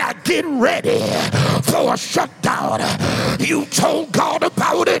 Now get ready for a shutdown. You told God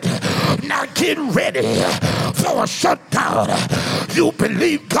about it. Now get ready for a shutdown. You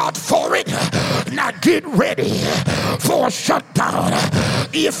believe God for it. Now get ready for a shutdown.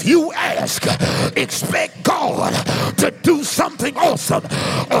 If you ask, expect God to do something awesome.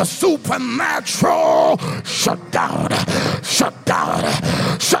 A supernatural shutdown. Shutdown.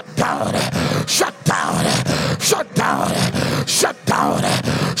 Shutdown. Shutdown. Shutdown. Shutdown.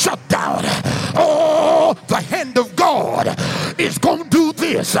 Shutdown. Oh, the hand of God is going to do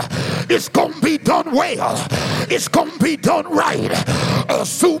this. It's going to be done well. It's going to be done right. A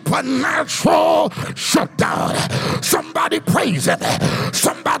supernatural shutdown. Somebody praise him.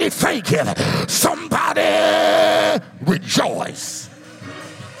 Somebody thank him. Somebody rejoice.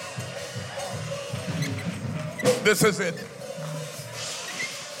 This is it.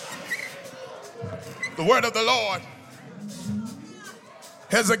 The word of the Lord.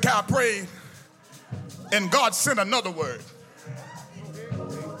 Hezekiah prayed, and God sent another word.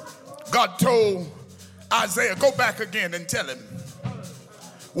 God told Isaiah, go back again and tell him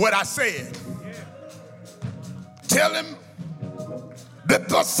what I said. Tell him that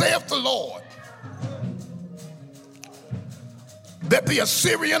thus saith the Lord, that the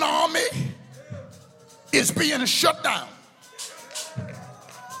Assyrian army is being shut down.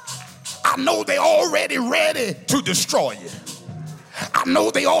 I know they're already ready to destroy you. I know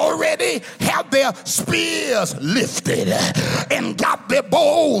they already have their spears lifted and got their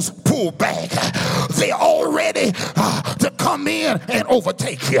bows pulled back. They're all ready to come in and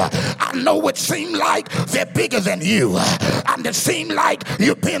overtake you. I know it seems like they're bigger than you, and it seems like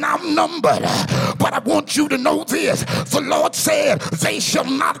you've been outnumbered. But I want you to know this. The Lord said they shall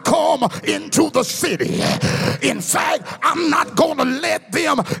not come into the city. In fact, I'm not going to let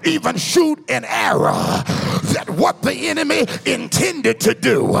them even shoot an arrow. That what the enemy intended to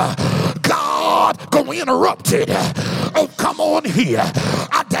do, God gonna interrupt it. Oh, come on here.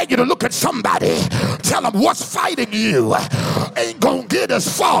 I dare you to look at somebody. Tell them what's fighting you ain't gonna get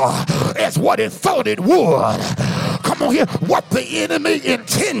as far as what it thought it would. Come on here. What the enemy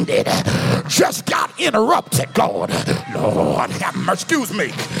intended just got interrupted. God, Lord have mercy. Excuse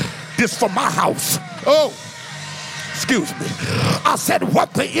me. This for my house. Oh. Excuse me. I said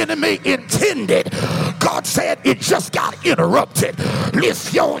what the enemy intended, God said it just got interrupted.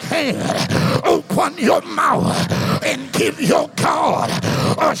 Lift your hand, open your mouth, and give your God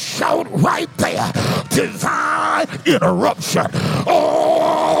a shout right there. Divine interruption. Oh,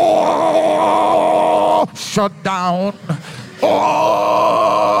 shut down.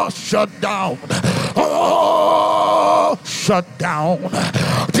 Oh, shut down. Oh, shut down.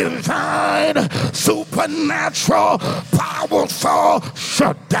 Divine, supernatural, powerful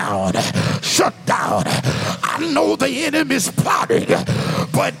shutdown. Shut down. I know the enemy's plotting,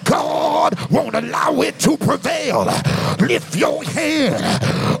 but God won't allow it to prevail. Lift your hand,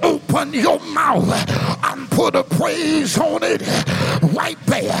 open your mouth, and put a praise on it right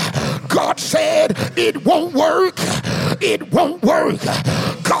there. God said it won't work. It won't work.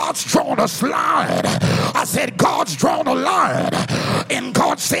 God's drawn a line. I said God's drawn a line, and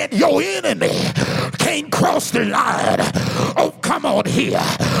God said your enemy can't cross the line. Oh, come on here.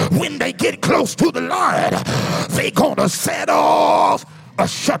 When they get close to the line, they gonna set off a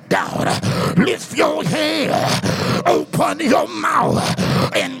shutdown. Lift your hand, open your mouth,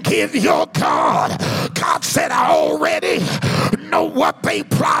 and give your God. God said, I already know what they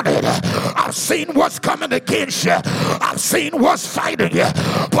plotted. I've seen what's coming against you. I've seen what's fighting you.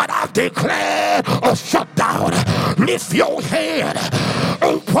 But I've declared a shutdown. Lift your hand,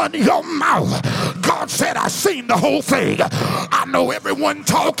 open your mouth. God said, I've seen the whole thing. I know everyone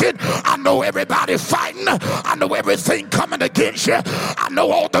talking. I know everybody fighting. I know everything coming against you. I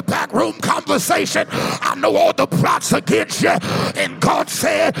know all the backroom conversation. I know all the plots against you. And God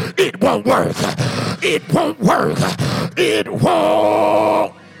said, it won't work. It won't work. It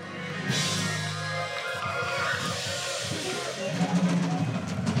won't.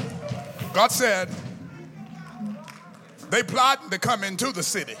 God said, they plotting to come into the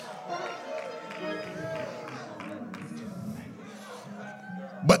city.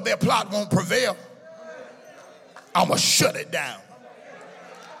 But their plot won't prevail. I'm going to shut it down.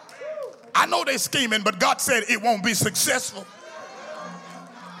 I know they're scheming, but God said it won't be successful.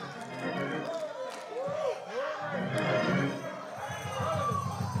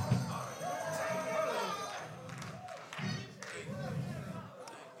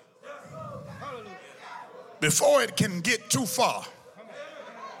 Before it can get too far,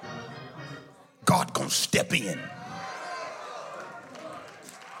 God gonna step in.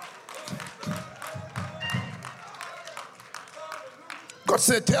 God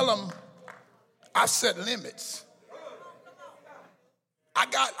said, tell them I set limits.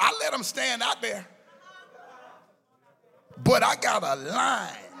 I let them stand out there, but I got a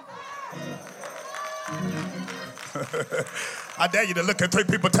line. I dare you to look at three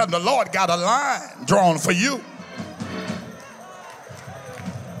people, tell them the Lord got a line drawn for you.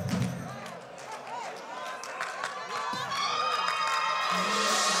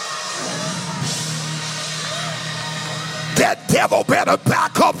 That devil better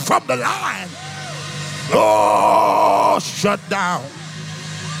back up from the line. Oh, shut down.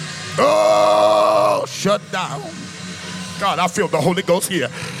 Oh, shut down. God, I feel the Holy Ghost here.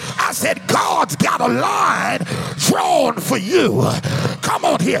 I said, God's got a line drawn for you. Come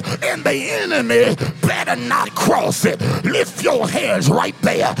on here. And the enemy better not cross it. Lift your hands right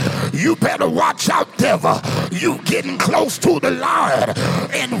there. You better watch out, devil. You getting close to the line.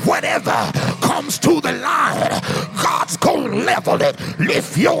 And whatever comes to the line, God's going to level it.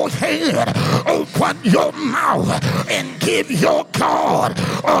 Lift your hand. Open your mouth and give your God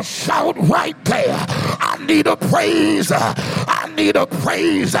a shout right there. I need a praise. I need a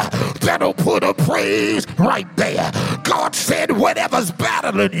praise. That'll put a praise right there. God said, whatever's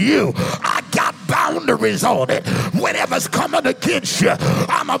battling you, I got boundaries on it. Whatever's coming against you,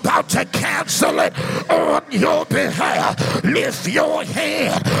 I'm about to cancel it on your behalf. Lift your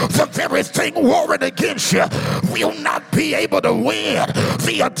hand. The very thing warring against you will not be able to win.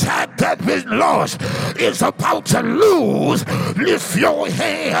 The attack that's been launched is about to lose. Lift your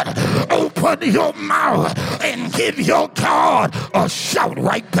hand. Open your mouth and give your God a shout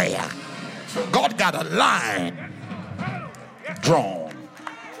right there. God got a line drawn.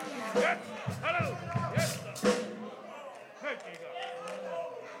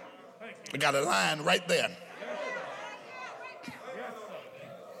 We got a line right there.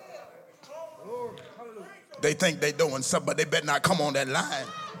 They think they're doing something, but they better not come on that line.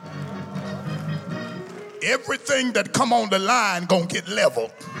 Everything that come on the line gonna get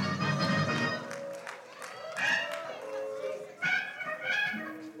leveled.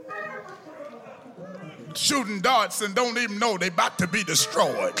 Shooting darts and don't even know they about to be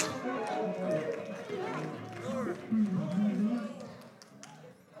destroyed.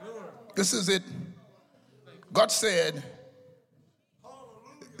 This is it. God said,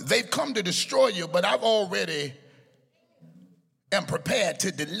 they've come to destroy you, but I've already am prepared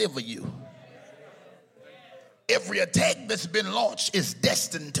to deliver you. Every attack that's been launched is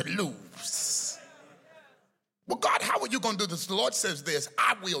destined to lose. Well, God, how are you going to do this? The Lord says this,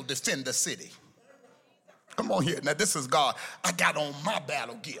 I will defend the city. Come on here. Now, this is God. I got on my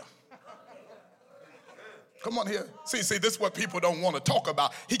battle gear. Come on here. See, this is what people don't want to talk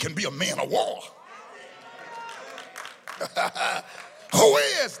about. He can be a man of war. Who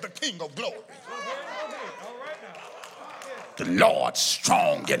is the King of glory? The Lord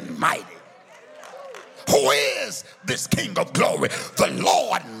strong and mighty. Who is this King of glory? The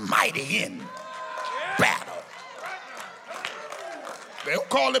Lord mighty in battle. They don't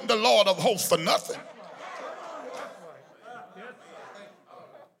call him the Lord of hosts for nothing.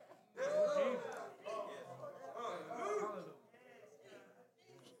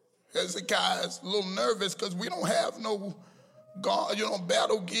 Hezekiah's a little nervous because we don't have no God,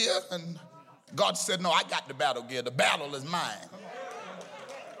 battle gear. And God said, no, I got the battle gear. The battle is mine.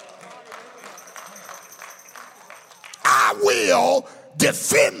 I will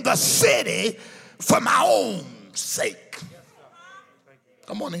defend the city for my own sake.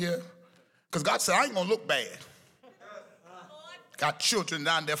 Come on here. Because God said, I ain't going to look bad. Got children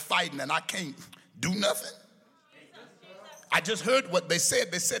down there fighting and I can't do nothing. I just heard what they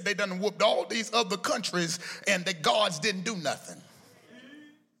said. They said they done whooped all these other countries and the gods didn't do nothing.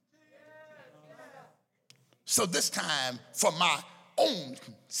 So this time, for my own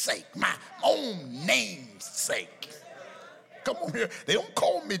sake, my own name's sake. Come on here. They don't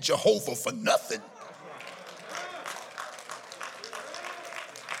call me Jehovah for nothing.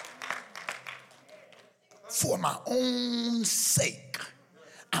 For my own sake,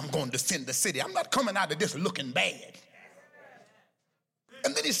 I'm going to defend the city. I'm not coming out of this looking bad.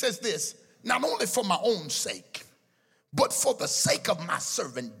 And then he says this, not only for my own sake, but for the sake of my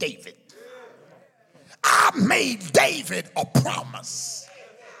servant David. I made David a promise.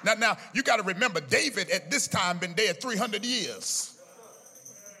 Now you got to remember, David at this time been dead 300 years.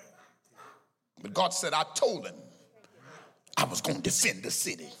 But God said, I told him I was going to defend the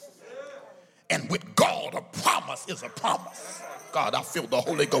city. And with God, a promise is a promise. God, I feel the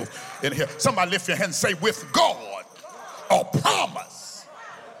Holy Ghost in here. Somebody lift your hand and say, with God, a promise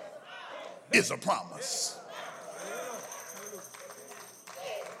is a promise.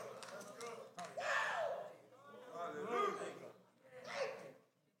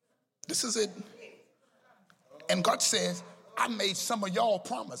 This is it. And God says, I made some of y'all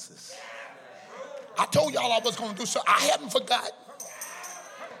promises. I told y'all I was going to do so. I haven't forgot.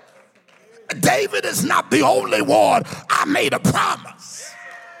 David is not the only one I made a promise.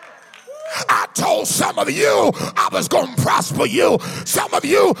 I told some of you I was going to prosper you. Some of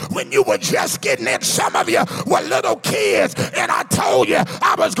you, when you were just getting in, some of you were little kids, and I told you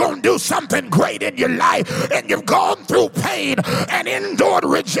I was going to do something great in your life, and you've gone through pain and endured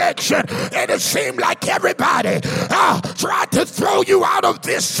rejection, and it seemed like everybody tried to throw you out of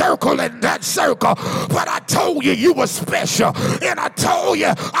this circle and that circle, but I told you you were special, and I told you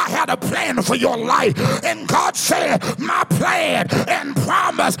I had a plan for your life, and God said my plan and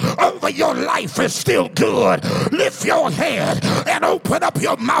promise over your life is still good. Lift your head and open up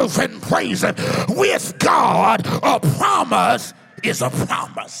your mouth and praise Him. With God, a promise is a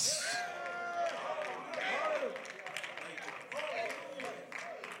promise.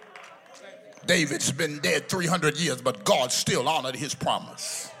 David's been dead 300 years, but God still honored his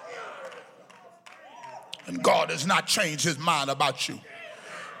promise. And God has not changed his mind about you.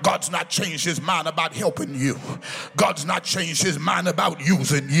 God's not changed his mind about helping you. God's not changed his mind about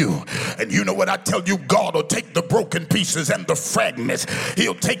using you. And you know what I tell you? God will take the broken pieces and the fragments.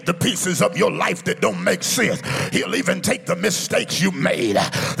 He'll take the pieces of your life that don't make sense. He'll even take the mistakes you made,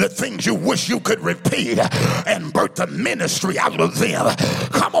 the things you wish you could repeat, and birth a ministry out of them.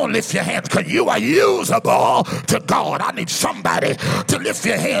 Come on, lift your hands, because you are usable to God. I need somebody to lift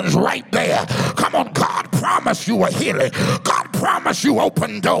your hands right there. Come on, God promised you a healing. God promised you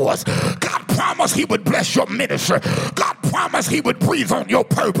open doors. God promised he would bless your ministry. God promised he would breathe on your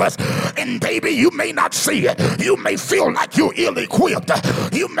purpose. And baby, you may not see it. You may feel like you're ill-equipped.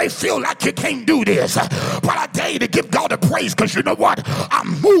 You may feel like you can't do this. But I dare you to give God a praise, because you know what?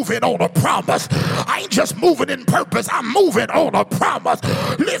 I'm moving on a promise. I ain't just moving in purpose. I'm moving on a promise.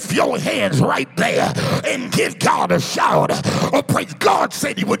 Lift your hands right there and give God a shout. Oh, praise God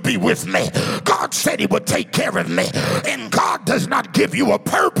said he would be with me. God said he would take care of me. And God does not give you a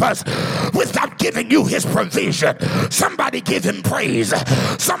purpose without giving you his provision. Somebody give him praise.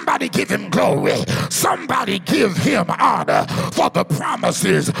 Somebody give him glory. Somebody give him honor for the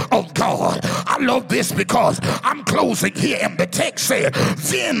promises of God. I love this because I'm closing here, and the text said,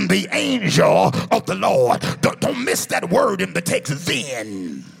 then the angel of the Lord. Don't miss that word in the text,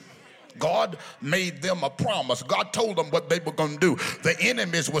 then. God made them a promise. God told them what they were going to do. The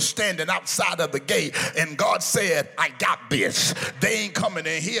enemies were standing outside of the gate, and God said, I got this. They ain't coming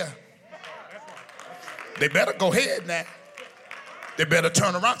in here. They better go ahead now. They better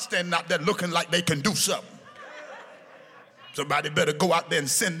turn around standing out there looking like they can do something. Somebody better go out there and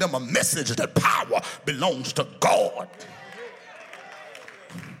send them a message that power belongs to God.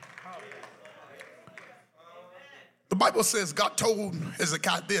 The Bible says God told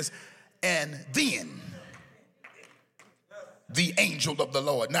Hezekiah this, and then the angel of the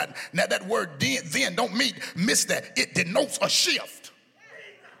Lord. Now that word then don't miss that. It denotes a shift,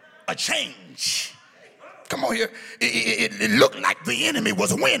 a change. Come on here. It looked like the enemy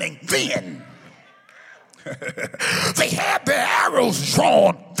was winning then. They had their arrows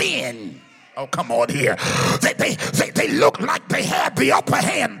drawn then. Oh, come on here. They look like they had the upper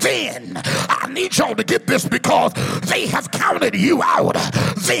hand then. I need y'all to get this, because they have counted you out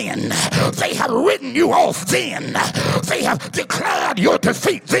then. They have written you off then. They have declared your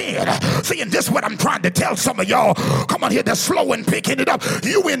defeat then. See, and this is what I'm trying to tell some of y'all. Come on here, they're slow in picking it up.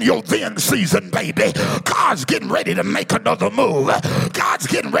 You in your then season, baby. God's getting ready to make another move. God's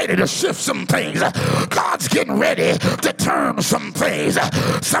getting ready to shift some things. God's getting ready to turn some things.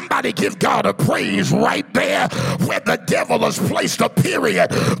 Somebody give God a praise right there where the devil has placed a period.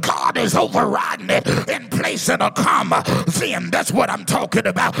 God is overriding it and placing a comma. Then, that's what I'm talking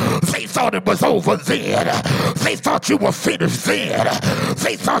about. They thought it was over then. They thought you were finished then.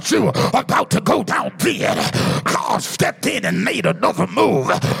 They thought you were about to go down then. God stepped in and made another move.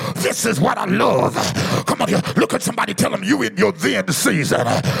 This is what I love. Come on here, look at somebody, tell them you in your then season.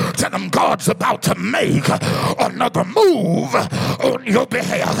 Tell them God's about to make another move on your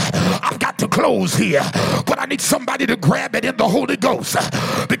behalf. I've got to close here, but I need somebody to grab it in the Holy Ghost,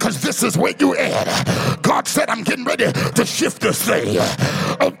 because this is where you at. God said, I'm getting ready to shift this thing.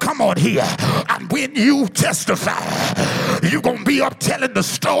 Oh, come on here. And when you testify, you're going to be up telling the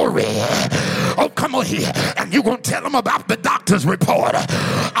story. Oh, come on here. And you're going to tell them about the doctor's report.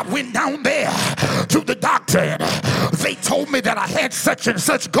 I went down there to the doctor, and they told me that I had such and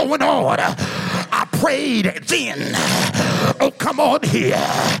such going on. I prayed then. Oh, come on here.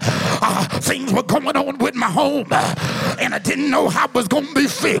 Things were going on with my home, and I didn't know how it was going to be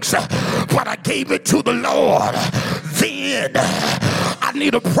fixed, but I gave it to the Lord. Then I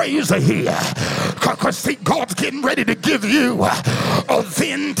need a praiser here, because see, God's getting ready to give you a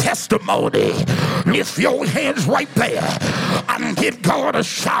then testimony. Lift your hands right there and give God a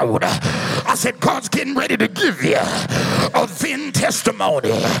shout. I said, God's getting ready to give you a then testimony.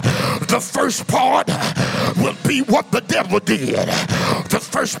 The first part will be what the devil did. The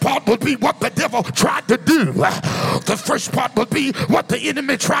first part will be what the devil tried to do. The first part will be what the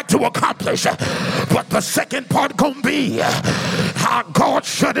enemy tried to accomplish. But the second part gonna be how God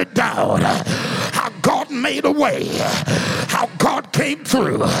shut it down, how God made a way, how God came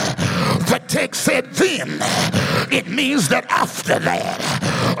through. The text said then. It means that after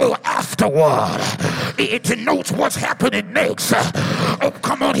that, or afterward, it denotes what's happening next. Oh,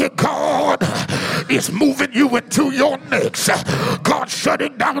 come on here. God is moving you into your next. God's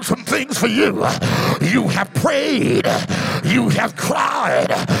shutting down some things for you. You have prayed. You have cried.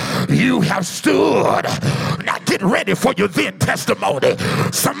 You have stood. Now get ready for your then testimony.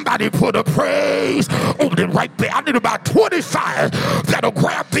 Somebody put a praise on it right there. I need about 25 that'll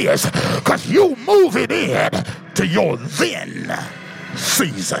grab this, because you moving in to your then.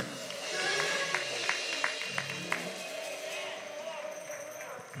 season.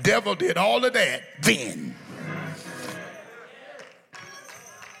 Devil did all of that. Then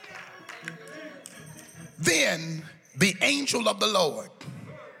the angel of the Lord,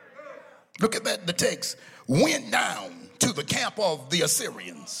 look at that, the text, went down to the camp of the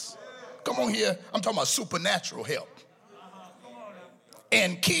Assyrians. Come on here, I'm talking about supernatural help.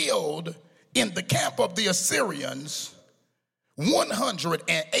 And killed in the camp of the Assyrians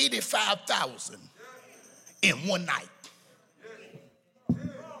 185,000 in one night.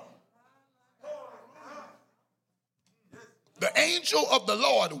 The angel of the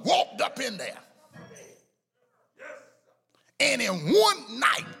Lord walked up in there. And in one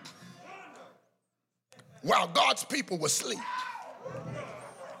night, while God's people were asleep,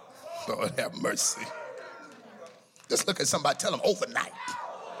 Lord have mercy. Just look at somebody, tell them overnight.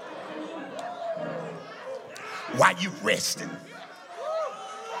 While you resting.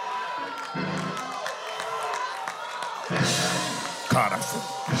 God,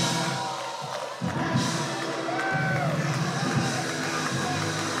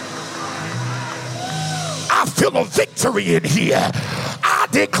 I feel a victory in here. I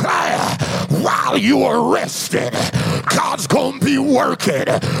declare while you are resting, God's gonna be working.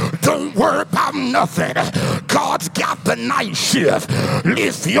 Don't worry about nothing. God's got the night shift.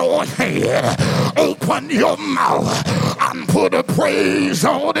 Lift your head, open your mouth, and put a praise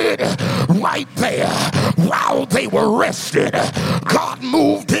on it right there. While they were resting, God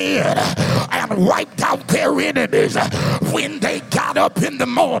moved in and wiped out their enemies. When they got up in the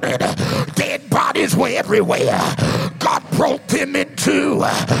morning, dead bodies were everywhere. God brought them into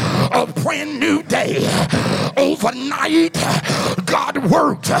a brand new day. Overnight, God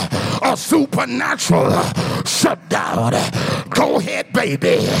worked a supernatural shutdown. Go ahead,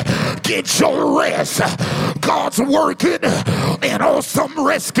 baby. Get your rest. God's working an awesome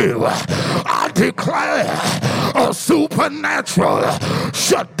rescue. I declare a supernatural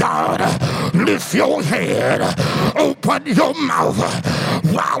shutdown. Lift your head. Open your mouth.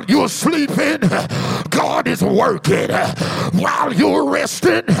 While you're sleeping, God is working. While you're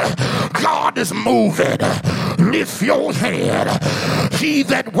resting, God is moving. Lift your head. He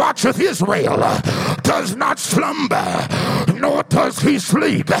that watcheth Israel does not slumber, nor does he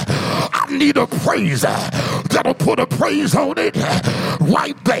sleep. I need a praiser that'll put a praise on it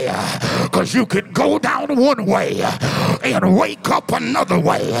right there, because you can go down one way and wake up another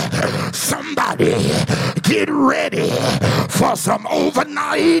way. Somebody get ready for some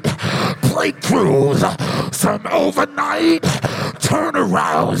overnight breakthroughs, some overnight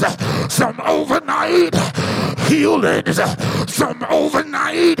turnarounds, some overnight healings, some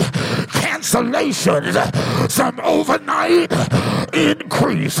overnight cancellations, some overnight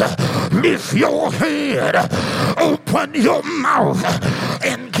increase. Lift your head, open your mouth,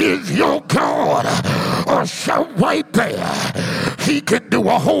 and give your God a shout right there. He can do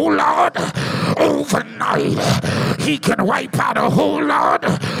a whole lot overnight. He can wipe out a whole lot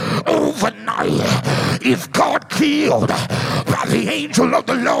overnight. If God killed by the angel of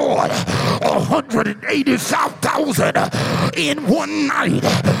the Lord 185,000 in one night,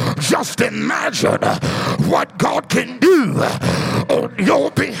 just imagine what God can do on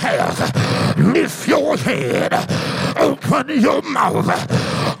your behalf. Lift your head, open your mouth.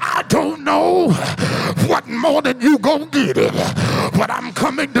 I don't know what morning you gonna get it, but I'm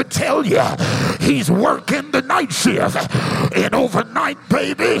coming to tell you, he's working the night shift. And overnight,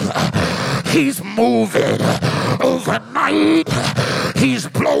 baby, he's moving. Overnight, he's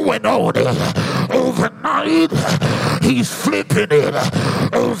blowing on it. Overnight, he's flipping it.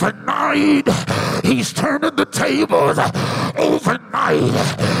 Overnight, he's turning the tables. Overnight,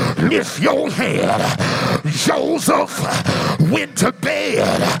 lift your head. Joseph went to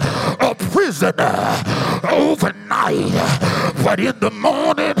bed a prisoner overnight, but in the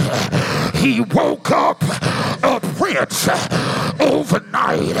morning he woke up a prince.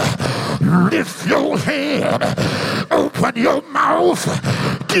 Overnight, lift your head, open your mouth,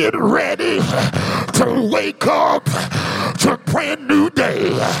 get ready to wake up to a brand new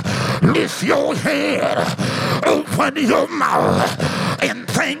day. Lift your head, open your mouth, and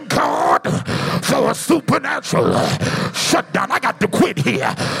thank God for a supernatural shutdown. I got to quit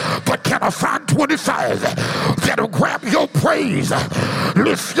here, but can I find 25 that'll grab your praise,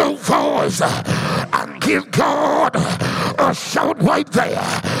 lift your voice, and give God a shout right there?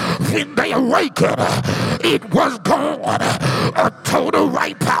 When they awakened, it was gone. A total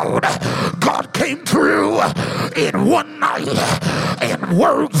wipeout. God came through in one night and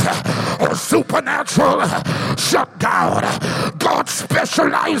worked or supernatural shutdown. God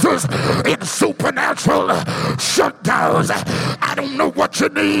specializes in supernatural shutdowns. I don't know what you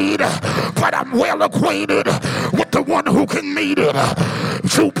need, but I'm well acquainted with the one who can meet it.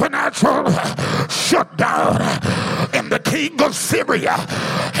 Supernatural shutdown. And the king of Syria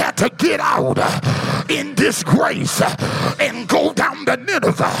had to get out in disgrace and go down to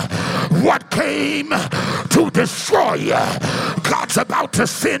Nineveh. What came to destroy you, God's about to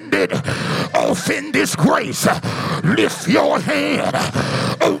send it off in disgrace. Lift your hand,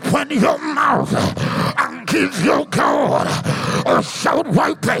 open your mouth, and give your God a shout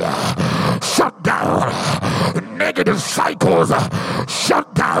right there. Shut down negative cycles,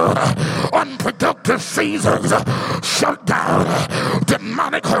 shut down unproductive seasons, shut down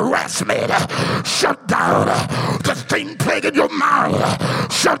demonic harassment, shut down the thing plaguing your mind,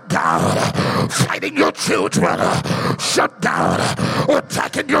 shut down fighting your children, shut down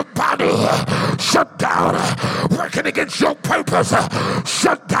attacking your body, shut down working against your purpose,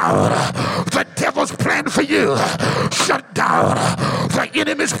 shut down the devil's plan for you, shut down the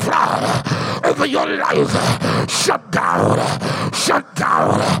enemy's plan over your life, shut down, shut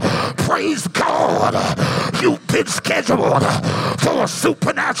down. Praise God, you've been scheduled for a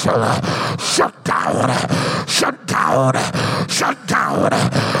supernatural shutdown, shutdown, shutdown.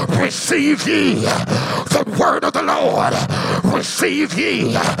 Receive ye the word of the Lord, receive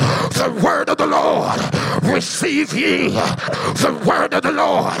ye the word of the Lord, receive ye the word of the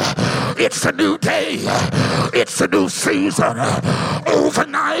Lord. It's a new day, it's a new season.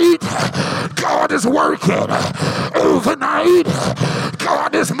 Overnight, God is working. Overnight,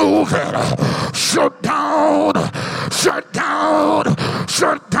 God is moving. Shut down, shut down,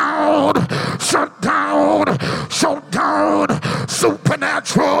 shut down, shut down, shut down.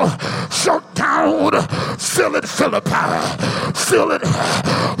 Supernatural, shut down. Seal it, Philippi. Seal it,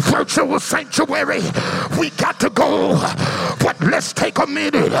 virtual sanctuary. We got to go, but let's take a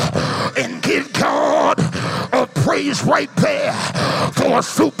minute and give God a praise right there for a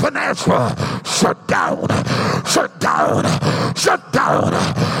supernatural shutdown, shutdown, shutdown.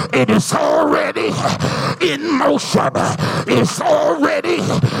 It is already in motion. It's already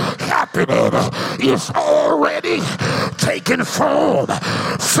happening. It's already taking form.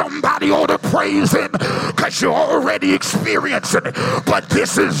 Somebody ought to praise him because you're already experiencing it. But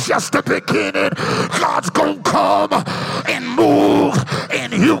this is just the beginning. God's gonna come and move,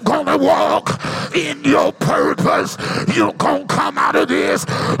 and you're gonna walk in your purpose. You're gonna come out of this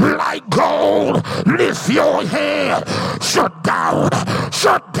like gold. Lift your hand. Shut down,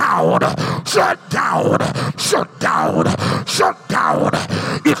 shut down, shut down, shut down, shut down.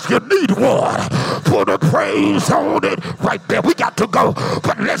 If you need one, put a praise on it right there. We got to go,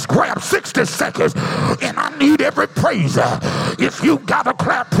 but let's grab 60 seconds, and I need every praiser. If you got to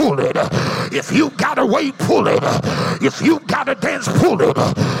clap, pull it. If you got to wait, pull it. If you got to dance, pull it.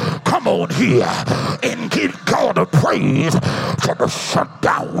 Come on here and give God a praise for the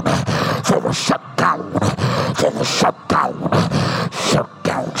shutdown, for the shutdown, for the shutdown,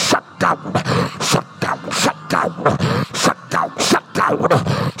 shutdown, shutdown, shutdown, shutdown, shutdown, shutdown,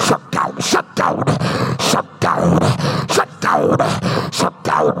 shutdown, shutdown, shutdown, shutdown,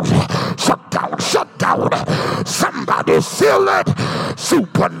 shutdown, shutdown, shutdown. Somebody seal it.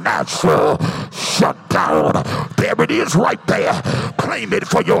 Supernatural shutdown. There it is right there. Claim it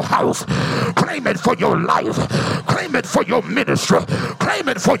for your house. Claim it for your life. Claim it for your ministry. Claim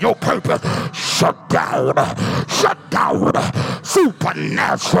it for your purpose. Shut down. Shut down.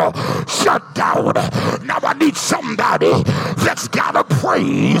 Supernatural shut down. Now I need somebody that's got a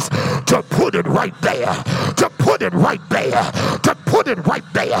praise to put it right there. To put it right there. To put it right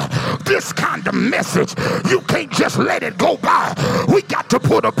there. This kind of message, you can't just let it go by. We got to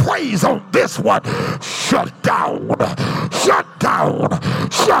put a praise on this one. Shut down. Shut down.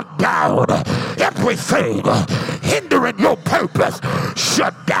 Shut down. Everything hindering your purpose,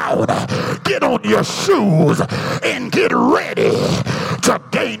 shut down. Get on your shoes and get ready to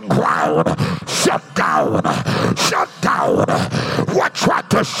gain ground. Shut down. Shut down. What tried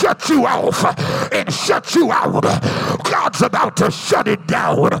to shut you off and shut you out, God's about to shut it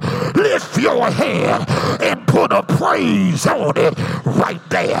down. Lift your hand and put a praise on it right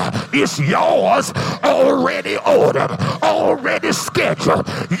there. It's yours, already ordered, already scheduled.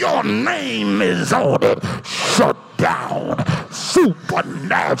 Your name is on it. Shut down.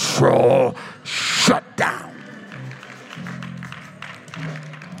 Supernatural shutdown.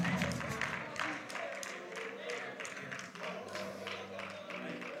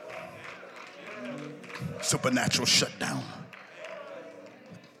 Supernatural shutdown.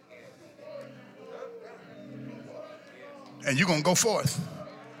 And you're going to go forth.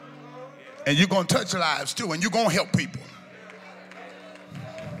 And you're going to touch lives too, and you're going to help people.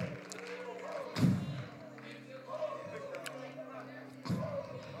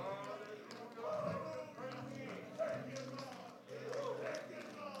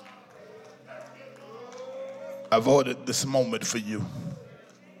 I've ordered this moment for you.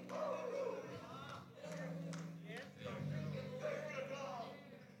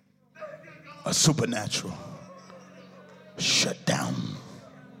 A supernatural shutdown.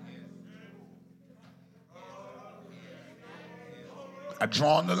 I've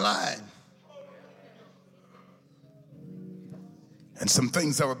drawn the line. And some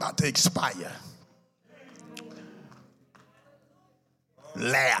things are about to expire.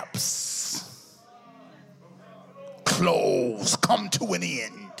 Lapse. Close. Come to an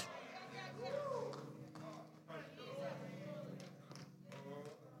end.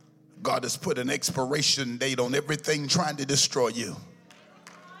 God has put an expiration date on everything trying to destroy you.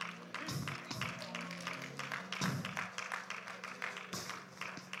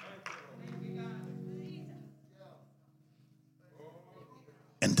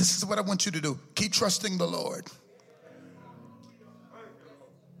 And this is what I want you to do. Keep trusting the Lord.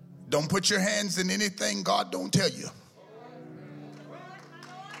 Don't put your hands in anything God don't tell you.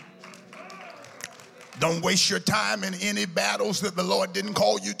 Don't waste your time in any battles that the Lord didn't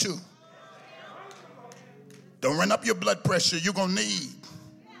call you to. Don't run up your blood pressure. You're going to need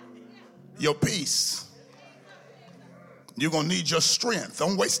your peace. You're going to need your strength.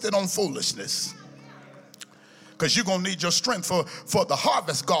 Don't waste it on foolishness. Because you're going to need your strength for the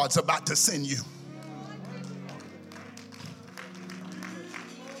harvest God's about to send you.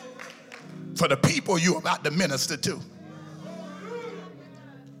 For the people you're about to minister to.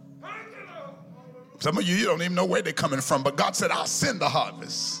 Some of you don't even know where they're coming from, but God said, I'll send the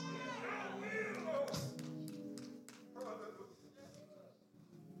harvest.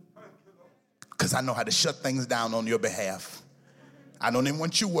 Because I know how to shut things down on your behalf. I don't even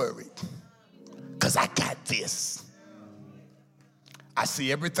want you worried. Because I got this. I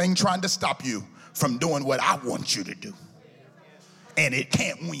see everything trying to stop you from doing what I want you to do. And it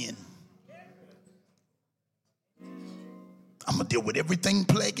can't win. I'm going to deal with everything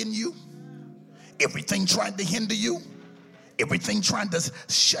plaguing you. Everything trying to hinder you. Everything trying to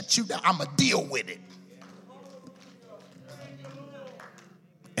shut you down. I'm going to deal with it.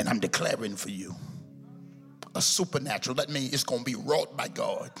 And I'm declaring for you a supernatural. That means it's going to be wrought by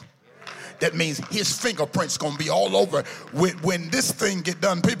God. That means his fingerprints going to be all over. When this thing get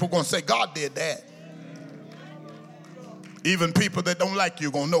done, people going to say, God did that. Even people that don't like you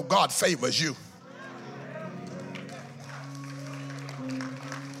going to know God favors you.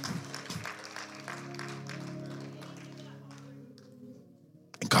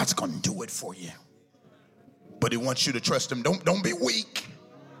 And God's going to do it for you. But he wants you to trust him. Don't be weak.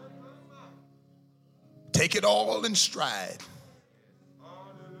 Take it all in stride.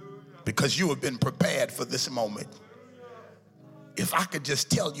 Because you have been prepared for this moment. If I could just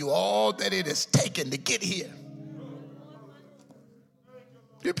tell you all that it has taken to get here.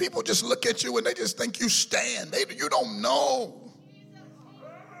 You people just look at you and they just think you stand. You don't know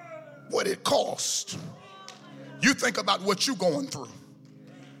what it cost. You think about what you're going through.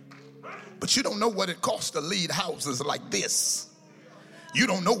 But you don't know what it costs to lead houses like this. You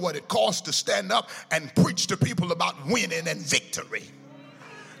don't know what it costs to stand up and preach to people about winning and victory.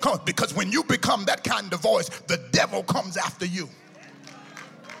 Because when you become that kind of voice, the devil comes after you.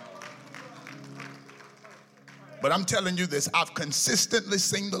 But I'm telling you this, I've consistently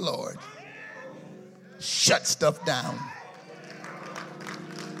seen the Lord shut stuff down.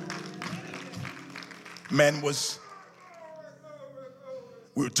 I was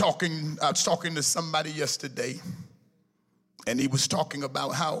talking to somebody yesterday, and he was talking about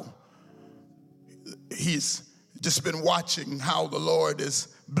how he's just been watching how the Lord has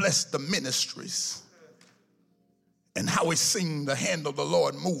blessed the ministries and how he's seen the hand of the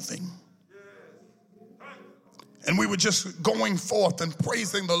Lord moving. And we were just going forth and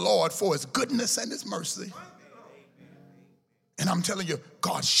praising the Lord for his goodness and his mercy. And I'm telling you,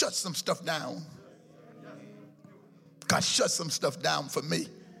 God shut some stuff down. God shut some stuff down for me,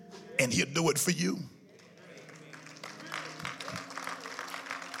 and he'll do it for you.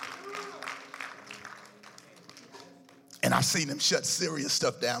 And I've seen him shut serious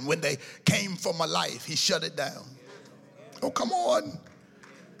stuff down. When they came for my life, he shut it down. Oh, come on.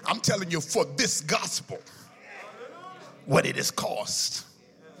 I'm telling you, for this gospel, what it has cost.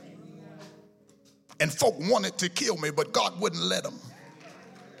 And folk wanted to kill me, but God wouldn't let them.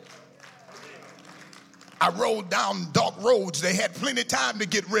 I rode down dark roads. They had plenty of time to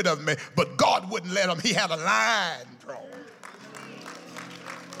get rid of me, but God wouldn't let them. He had a line drawn.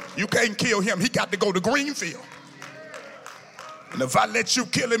 You can't kill him. He got to go to Greenfield. And if I let you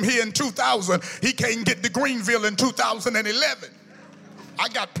kill him here in 2000, he can't get to Greenville in 2011. I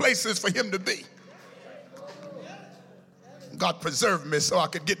got places for him to be. God preserved me so I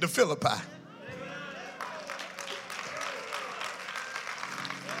could get to Philippi.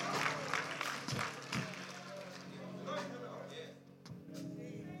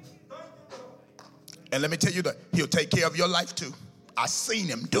 And let me tell you that he'll take care of your life too. I seen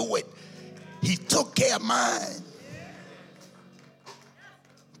him do it. He took care of mine.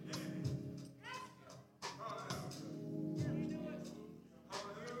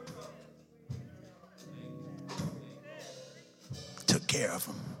 Took care of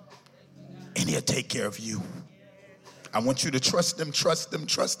him. And he'll take care of you. I want you to trust him, trust him,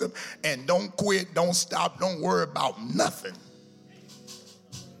 trust him. And don't quit, don't stop, don't worry about nothing.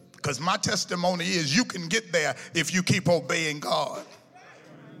 Because my testimony is you can get there if you keep obeying God.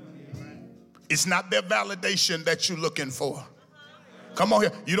 It's not their validation that you're looking for. Come on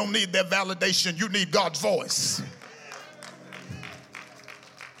here. You don't need their validation. You need God's voice.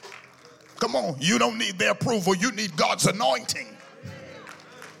 Come on. You don't need their approval. You need God's anointing.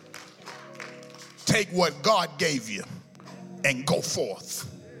 Take what God gave you and go forth.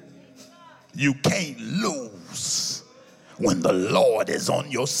 You can't lose when the Lord is on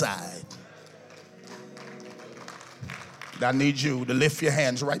your side. I need you to lift your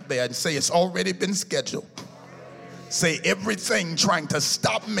hands right there and say, it's already been scheduled. Say, everything trying to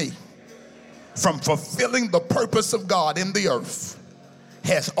stop me from fulfilling the purpose of God in the earth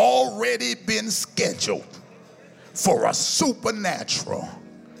has already been scheduled for a supernatural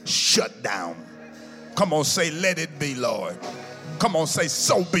shutdown. Come on, say, let it be, Lord. Come on, say,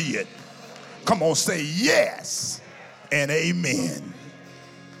 so be it. Come on, say, yes and amen.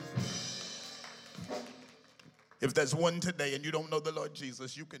 If there's one today and you don't know the Lord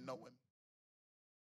Jesus, you can know him.